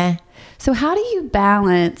that. Yeah. So how do you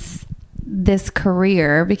balance this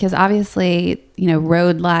career? Because obviously, you know,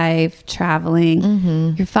 road life,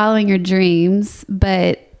 traveling, you're following your dreams,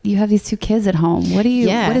 but you have these 2 kids at home. What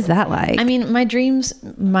is that like? I mean, my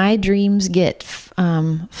dreams get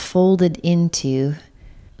folded into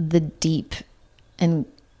the deep and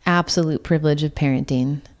absolute privilege of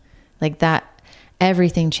parenting. Like that,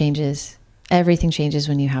 everything changes. Everything changes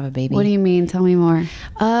when you have a baby. What do you mean? Tell me more.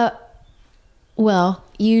 Well,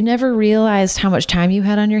 you never realized how much time you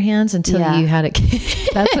had on your hands until you had a kid.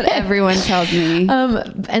 That's what everyone tells me.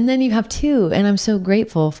 And then you have 2, and I'm so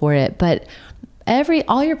grateful for it. But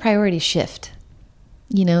all your priorities shift.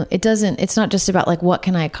 You know, it's not just about like, what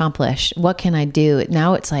can I accomplish? What can I do?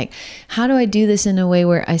 Now it's like, how do I do this in a way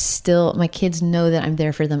where my kids know that I'm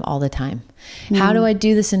there for them all the time? How do I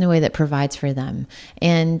do this in a way that provides for them?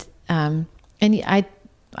 And I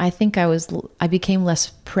think I became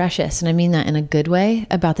less precious, and I mean that in a good way,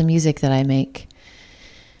 about the music that I make.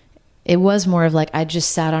 It was more of like, I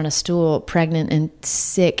just sat on a stool, pregnant and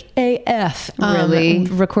sick AF, really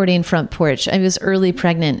recording Front Porch. I was early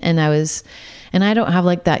pregnant, and I don't have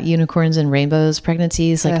like that unicorns and rainbows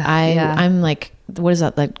pregnancies. Like I'm like, what is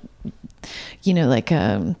that? Like, you know, like,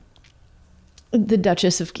 the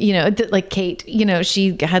Duchess of, you know, like Kate, you know,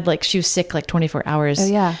 she was sick like 24 hours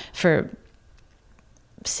for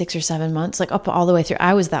 6 or 7 months, like up all the way through.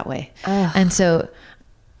 I was that way. And so,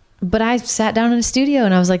 but I sat down in a studio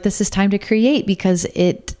and I was like, this is time to create, because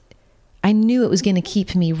I knew it was going to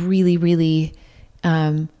keep me really, really,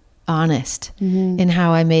 honest in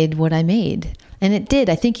how I made what I made. And it did.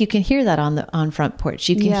 I think you can hear that on Front Porch.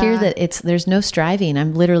 You can hear that there's no striving.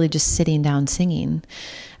 I'm literally just sitting down singing.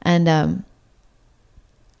 And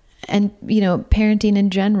you know, parenting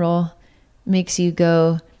in general makes you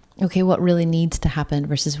go, okay, what really needs to happen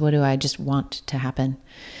versus what do I just want to happen?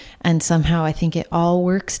 And somehow I think it all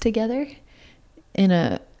works together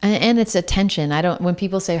and it's a tension. When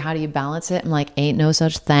people say, how do you balance it? I'm like, ain't no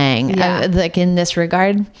such thing. Like in this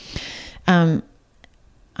regard, I'm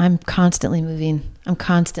constantly moving. I'm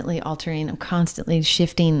constantly altering. I'm constantly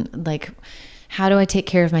shifting. Like, how do I take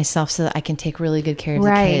care of myself so that I can take really good care of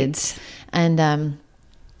the kids? And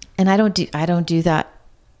I don't do that.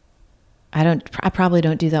 I probably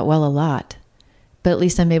don't do that well a lot, but at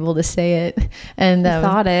least I'm able to say it and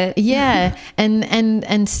thought it. Yeah.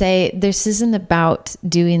 And say, this isn't about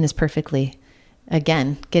doing this perfectly.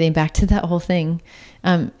 Again, getting back to that whole thing.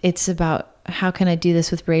 It's about, how can I do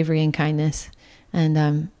this with bravery and kindness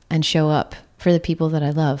and show up for the people that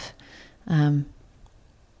I love.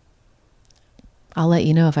 I'll let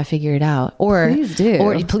you know if I figure it out. Or please do.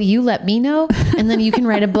 Or you let me know, and then you can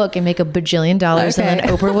write a book and make $1 billion, and then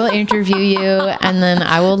Oprah will interview you, and then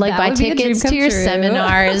I will buy tickets to your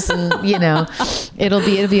seminars, and you know, it'll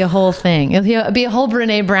be a whole thing. It'll be a whole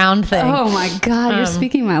Brené Brown thing. Oh my God, you're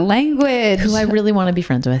speaking my language. Who I really want to be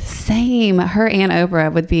friends with. Same. Her and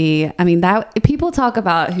Oprah would be. I mean, that people talk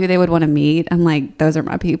about who they would want to meet. I'm like, those are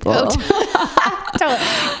my people.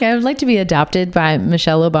 Yeah, I would like to be adopted by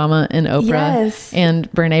Michelle Obama and Oprah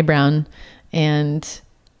and Brené Brown, and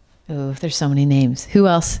there's so many names. Who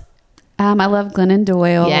else? I love Glennon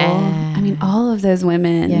Doyle. Yeah. I mean, all of those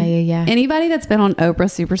women. Yeah. Anybody that's been on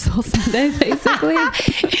Oprah Super Soul Sunday, basically.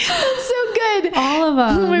 That's so good. All of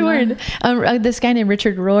them. Oh my word. This guy named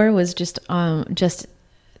Richard Rohr was just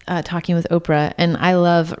talking with Oprah, and I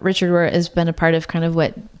love Richard Rohr. Has been a part of kind of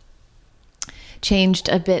what changed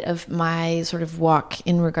a bit of my sort of walk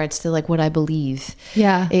in regards to like what I believe.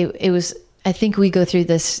 Yeah. It was, I think we go through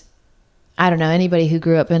this, I don't know, anybody who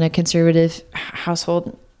grew up in a conservative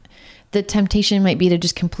household, the temptation might be to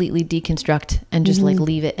just completely deconstruct and just like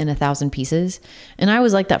leave it in 1,000 pieces. And I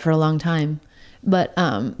was like that for a long time. But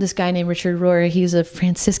this guy named Richard Rohr, he's a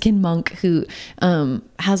Franciscan monk who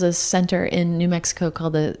has a center in New Mexico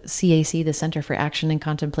called the CAC, the Center for Action and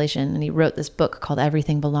Contemplation. And he wrote this book called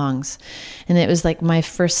Everything Belongs. And it was like my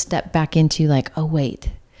first step back into like, oh, wait,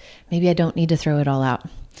 maybe I don't need to throw it all out.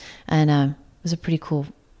 And it was a pretty cool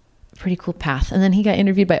path. And then he got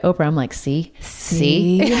interviewed by Oprah. I'm like, see?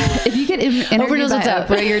 If you get interviewed by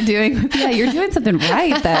Oprah, you're doing something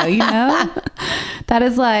right though, you know? That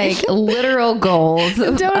is like literal goals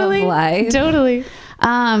of life. Totally.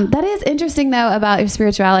 That is interesting though about your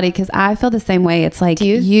spirituality, because I feel the same way. It's like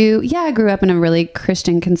I grew up in a really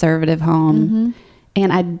Christian conservative home,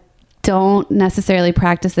 and I don't necessarily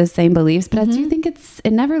practice those same beliefs, but I do think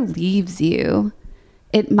it never leaves you.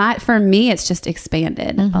 It might, for me, it's just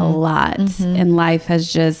expanded a lot, and life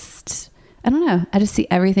has just I don't know. I just see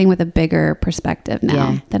everything with a bigger perspective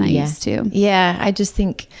now than I used to. Yeah. I just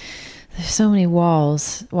think there's so many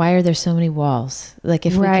walls. Why are there so many walls? Like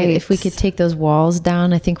if we could take those walls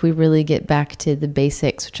down, I think we really get back to the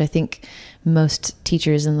basics, which I think most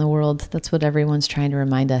teachers in the world, that's what everyone's trying to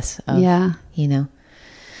remind us of. Yeah. You know,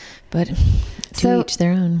 but to each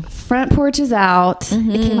their own. Front Porch is out.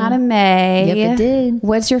 Mm-hmm. It came out in May. Yep, it did.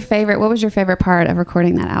 What was your favorite part of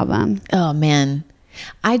recording that album? Oh man.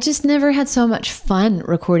 I just never had so much fun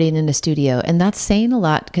recording in a studio. And that's saying a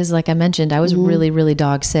lot because like I mentioned, I was really, really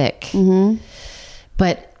dog sick. Mm-hmm.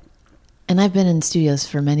 And I've been in studios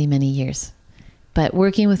for many, many years. But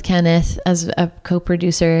working with Kenneth as a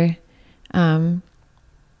co-producer was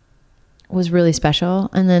really special.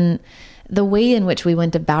 And then the way in which we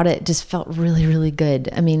went about it just felt really, really good.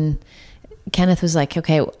 I mean, Kenneth was like,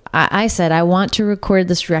 okay, I said, I want to record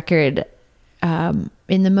this record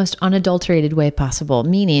in the most unadulterated way possible,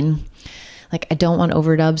 meaning like I don't want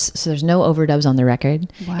overdubs, so there's no overdubs on the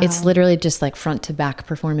record. Wow. It's literally just like front to back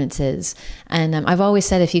performances. And I've always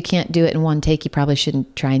said if you can't do it in one take, you probably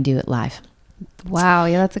shouldn't try and do it live. Wow,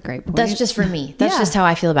 yeah, that's a great point. That's just for me. That's just how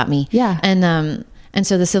I feel about me. Yeah. And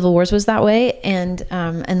so the Civil Wars was that way, and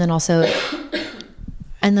then also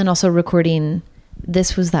recording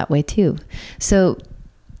this was that way too. So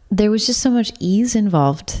there was just so much ease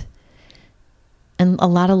involved. And a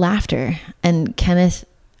lot of laughter. And Kenneth,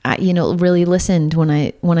 really listened when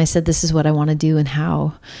I said this is what I want to do and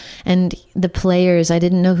how. And the players, I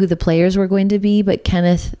didn't know who the players were going to be, but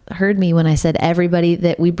Kenneth heard me when I said everybody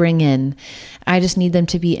that we bring in, I just need them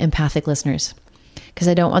to be empathic listeners. Because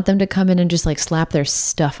I don't want them to come in and just like slap their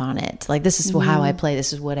stuff on it. Like, this is how I play.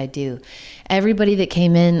 This is what I do. Everybody that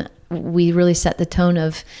came in, we really set the tone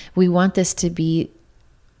of, we want this to be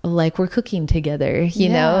like we're cooking together, you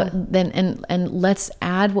know, then, and let's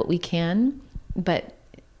add what we can, but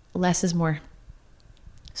less is more.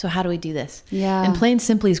 So how do we do this? Yeah. And plain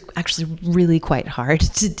simply is actually really quite hard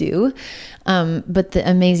to do. But the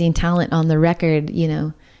amazing talent on the record, you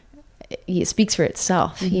know, it speaks for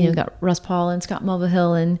itself. Mm-hmm. You know, got Russ Paul and Scott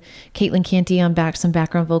Mulvihill and Caitlin Canty on some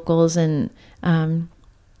background vocals, and John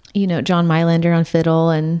Mylander on fiddle,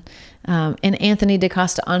 and Anthony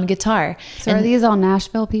DaCosta on guitar. So are these all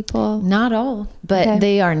Nashville people? Not all, but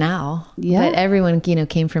they are now. Yeah. But everyone,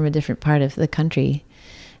 came from a different part of the country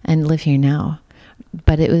and live here now.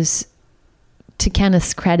 But it was, to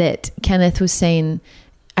Kenneth's credit, Kenneth was saying,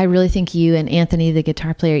 I really think you and Anthony, the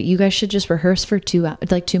guitar player, you guys should just rehearse for 2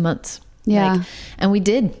 months. Yeah. And we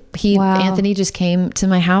did. Anthony just came to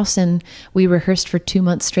my house and we rehearsed for 2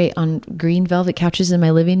 months straight on green velvet couches in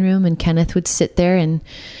my living room, and Kenneth would sit there and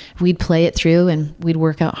we'd play it through and we'd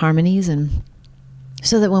work out harmonies, and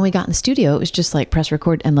so that when we got in the studio, it was just like press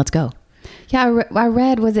record and let's go. Yeah. I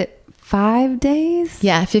read, was it 5 days?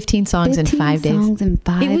 Yeah. 15 songs in 5 days.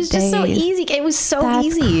 It was just so easy. It was so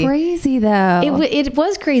easy. Crazy though. It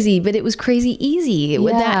was crazy, but it was crazy easy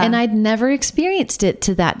with that. And I'd never experienced it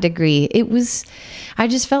to that degree. I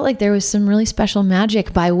just felt like there was some really special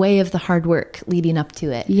magic by way of the hard work leading up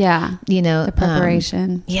to it. Yeah. The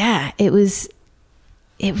preparation. It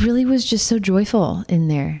really was just so joyful in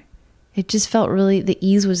there. It just felt really, the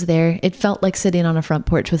ease was there. It felt like sitting on a front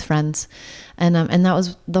porch with friends. And that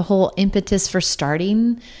was the whole impetus for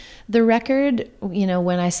starting the record.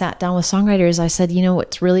 When I sat down with songwriters, I said,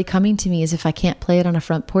 what's really coming to me is if I can't play it on a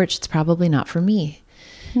front porch, it's probably not for me.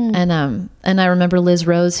 And I remember Liz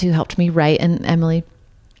Rose, who helped me write, and Emily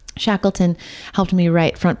Shackleton helped me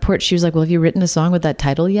write Front Porch. She was like, well, have you written a song with that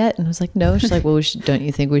title yet? And I was like, no. She's like, well, don't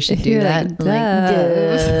you think we should do that?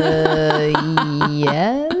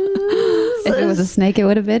 Yes. If it was a snake, it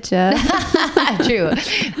would have bit you. True.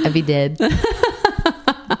 I'd be dead.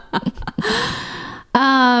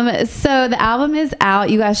 So the album is out.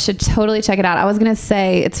 You guys should totally check it out. I was going to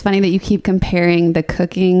say, it's funny that you keep comparing the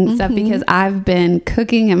cooking stuff, because I've been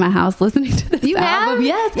cooking in my house listening to this album.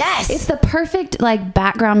 Yes. It's the perfect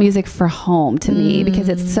background music for home to me, because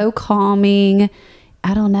it's so calming.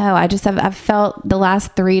 I don't know. I've felt the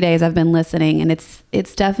last 3 days I've been listening, and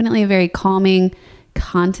it's definitely a very calming,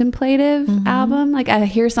 contemplative album. I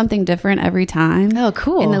hear something different every time. Oh,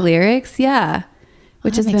 cool. In the lyrics. Yeah.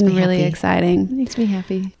 Which has been really exciting. It makes me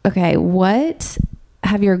happy. Okay. What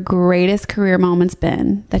have your greatest career moments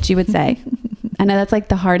been that you would say? I know that's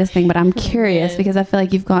the hardest thing, but I'm curious because I feel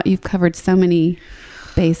like you've covered so many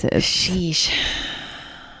bases. Sheesh.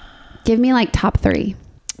 Give me top 3.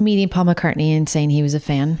 Meeting Paul McCartney and saying he was a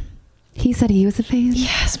fan. He said he was a fan?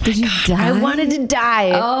 Yes. Did you die? I wanted to die.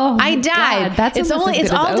 Oh, I died. God. It's all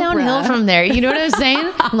downhill from there. You know what I'm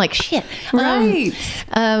saying? I'm like, shit. Right.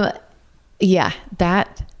 Yeah,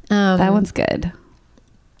 that one's good.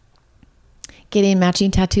 getting matching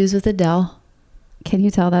tattoos with Adele. Can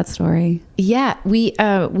you tell that story? Yeah, we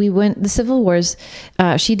went the Civil Wars.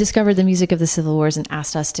 She discovered the music of the Civil Wars and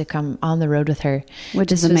asked us to come on the road with her,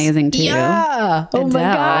 Which is amazing too. Yeah. Oh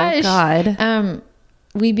my gosh. God.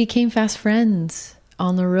 We became fast friends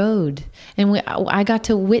on the road, and I got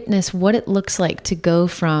to witness what it looks like to go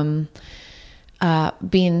from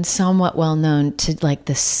being somewhat well known to like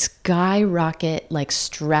the skyrocket, like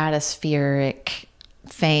stratospheric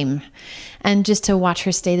fame, and just to watch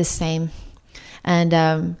her stay the same. And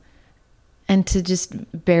to just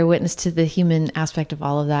bear witness to the human aspect of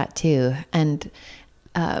all of that too. And,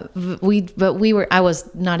 I was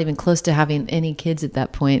not even close to having any kids at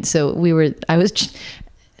that point. So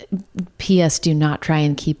P.S. do not try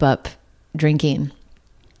and keep up drinking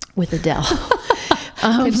with Adele.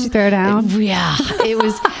 Did she throw down? Yeah, it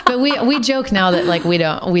was. But we joke now that like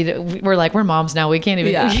we're like, we're moms now. We can't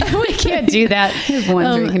even. Yeah. We can't do that.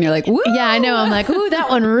 One drink and you're like, woo! Yeah, I know. I'm like, ooh, that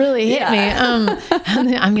one really hit me.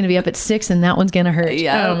 I'm gonna be up at 6 and that one's gonna hurt.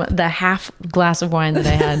 Yeah. The half glass of wine that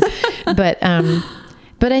I had,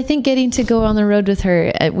 but I think getting to go on the road with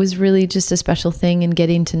her, it was really just a special thing, and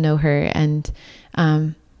getting to know her. And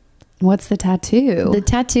what's the tattoo? The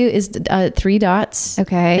tattoo is 3 dots.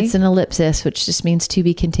 Okay. It's an ellipsis, which just means to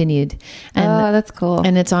be continued. And, that's cool.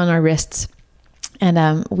 And it's on our wrists.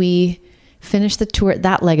 And we finished the tour,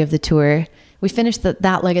 that leg of the tour. We finished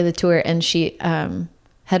that leg of the tour, and she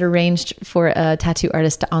had arranged for a tattoo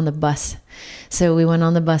artist on the bus. So we went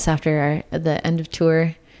on the bus after the end of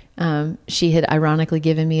tour. She had ironically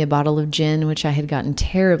given me a bottle of gin, which I had gotten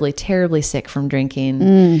terribly, terribly sick from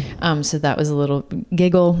drinking. So that was a little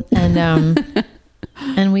giggle. And,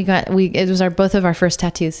 and it was both of our first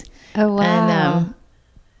tattoos. Oh, wow.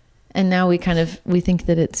 And now we think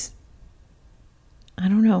that it's, I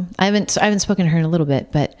don't know. I haven't spoken to her in a little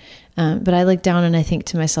bit, but I look down and I think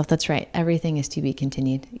to myself, that's right. Everything is to be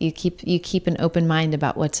continued. You keep an open mind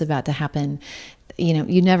about what's about to happen. You know,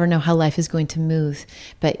 you never know how life is going to move,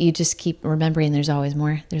 but you just keep remembering there's always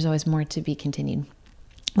more. There's always more to be continued.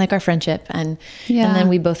 Like our friendship. And then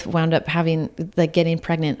we both wound up getting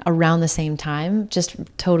pregnant around the same time, just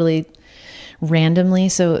totally randomly.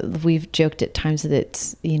 So we've joked at times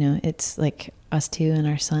that it's like us two and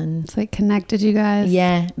our son. It's like connected you guys.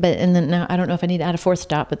 Yeah. And then now I don't know if I need to add a 4th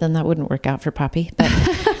dot, but then that wouldn't work out for Poppy, but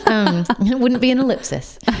it wouldn't be an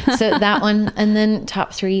ellipsis. So that one. And then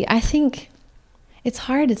top 3, I think it's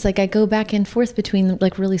hard. It's like I go back and forth between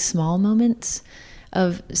like really small moments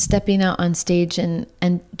of stepping out on stage and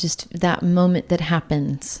just that moment that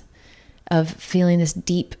happens of feeling this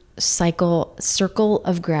deep circle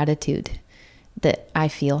of gratitude that I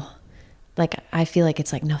feel like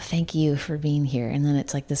it's like, no, thank you for being here. And then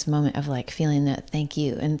it's like this moment of like feeling that thank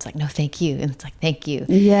you. And it's like, no, thank you. And it's like, thank you.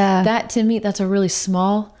 Yeah. That to me, that's a really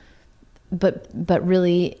small, but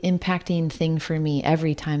really impacting thing for me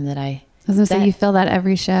every time that I was going to say, you feel that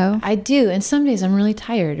every show? I do. And some days I'm really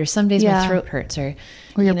tired, or some days my throat hurts, or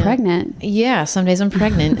you're pregnant. Yeah. Some days I'm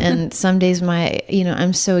pregnant and some days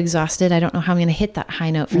I'm so exhausted. I don't know how I'm going to hit that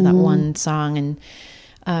high note for that one song.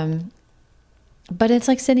 And, but it's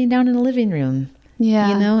like sitting down in a living room,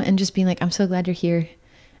 and just being like, I'm so glad you're here.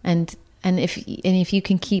 And if you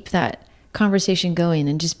can keep that conversation going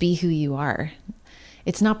and just be who you are,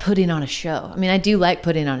 it's not putting on a show. I mean, I do like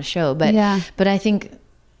putting on a show, but I think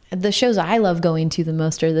the shows I love going to the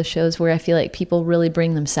most are the shows where I feel like people really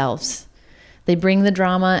bring themselves. They bring the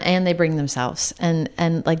drama and they bring themselves. And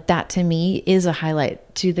like that to me is a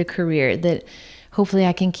highlight to the career, that hopefully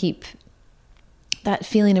I can keep that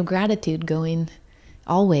feeling of gratitude going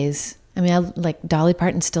always. I mean, like Dolly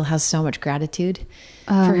Parton still has so much gratitude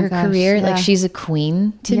for her career. Yeah. Like she's a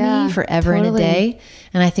queen to me forever and a day.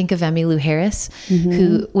 And I think of Emmylou Harris,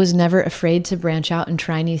 who was never afraid to branch out and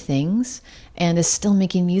try new things and is still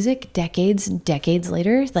making music decades and decades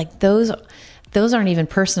later. Like those aren't even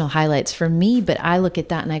personal highlights for me, but I look at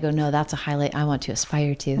that and I go, no, that's a highlight I want to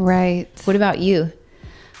aspire to. Right. What about you?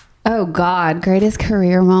 Oh God, greatest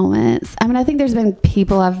career moments. I mean, I think there's been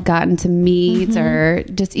people I've gotten to meet or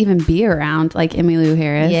just even be around, like Emmylou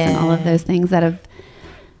Harris and all of those things that have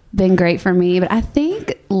been great for me. But I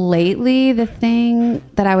think lately the thing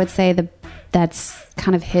that I would say that's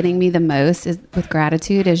kind of hitting me the most is with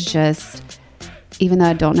gratitude is just, even though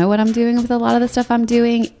I don't know what I'm doing with a lot of the stuff I'm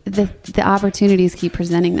doing, the opportunities keep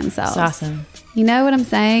presenting themselves. That's awesome. You know what I'm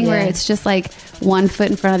saying? Yeah. Where it's just like one foot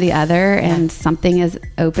in front of the other and something is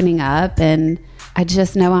opening up and I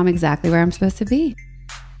just know I'm exactly where I'm supposed to be.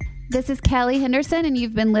 This is Kelly Henderson and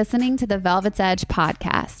you've been listening to the Velvet's Edge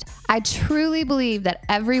podcast. I truly believe that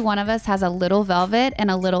every one of us has a little velvet and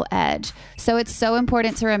a little edge. So it's so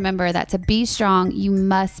important to remember that to be strong, you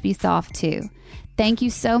must be soft too. Thank you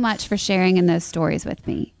so much for sharing in those stories with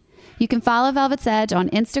me. You can follow Velvet's Edge on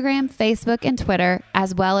Instagram, Facebook, and Twitter,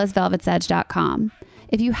 as well as velvetsedge.com.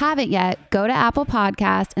 If you haven't yet, go to Apple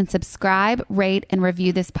Podcasts and subscribe, rate, and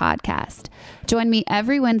review this podcast. Join me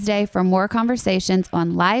every Wednesday for more conversations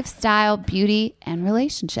on lifestyle, beauty, and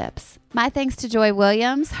relationships. My thanks to Joy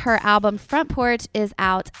Williams. Her album Front Porch is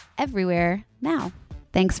out everywhere now.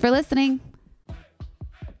 Thanks for listening.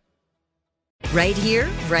 Right here,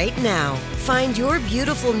 right now. Find your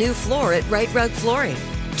beautiful new floor at Right Rug Flooring.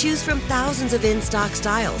 Choose from thousands of in-stock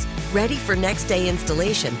styles, ready for next day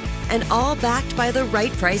installation, and all backed by the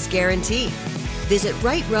right price guarantee. Visit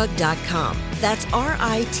rightrug.com. That's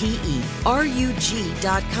RITERUG.com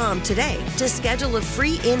today to schedule a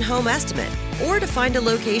free in-home estimate or to find a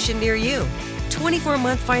location near you.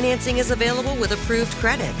 24-month financing is available with approved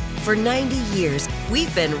credit. For 90 years,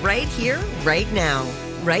 we've been right here, right now.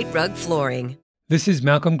 Right Rug Flooring. This is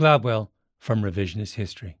Malcolm Gladwell from Revisionist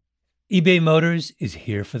History. eBay Motors is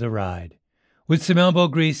here for the ride. With some elbow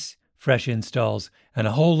grease, fresh installs, and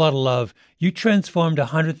a whole lot of love, you transformed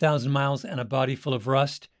 100,000 miles and a body full of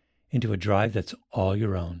rust into a drive that's all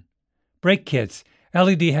your own. Brake kits,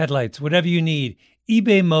 LED headlights, whatever you need,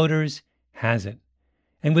 eBay Motors has it.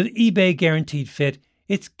 And with eBay Guaranteed Fit,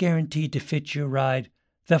 it's guaranteed to fit your ride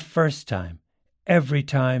the first time, every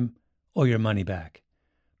time, or your money back.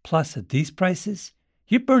 Plus, at these prices,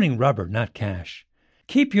 you're burning rubber, not cash.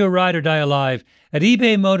 Keep your ride or die alive at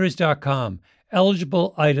ebaymotors.com.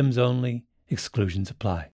 Eligible items only. Exclusions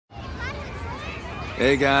apply.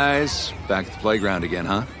 Hey, guys. Back at the playground again,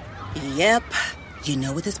 huh? Yep. You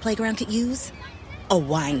know what this playground could use? A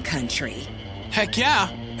wine country. Heck yeah.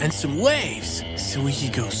 And some waves so we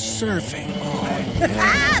could go surfing. Oh,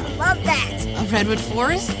 yeah. I love that. A redwood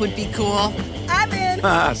forest would be cool. I'm in.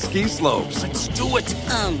 Ski slopes. Let's do it.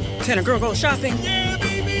 Can a girl go shopping? Yeah,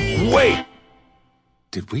 baby. Wait.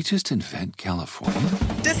 Did we just invent California?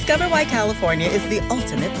 Discover why California is the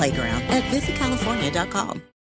ultimate playground at visitcalifornia.com.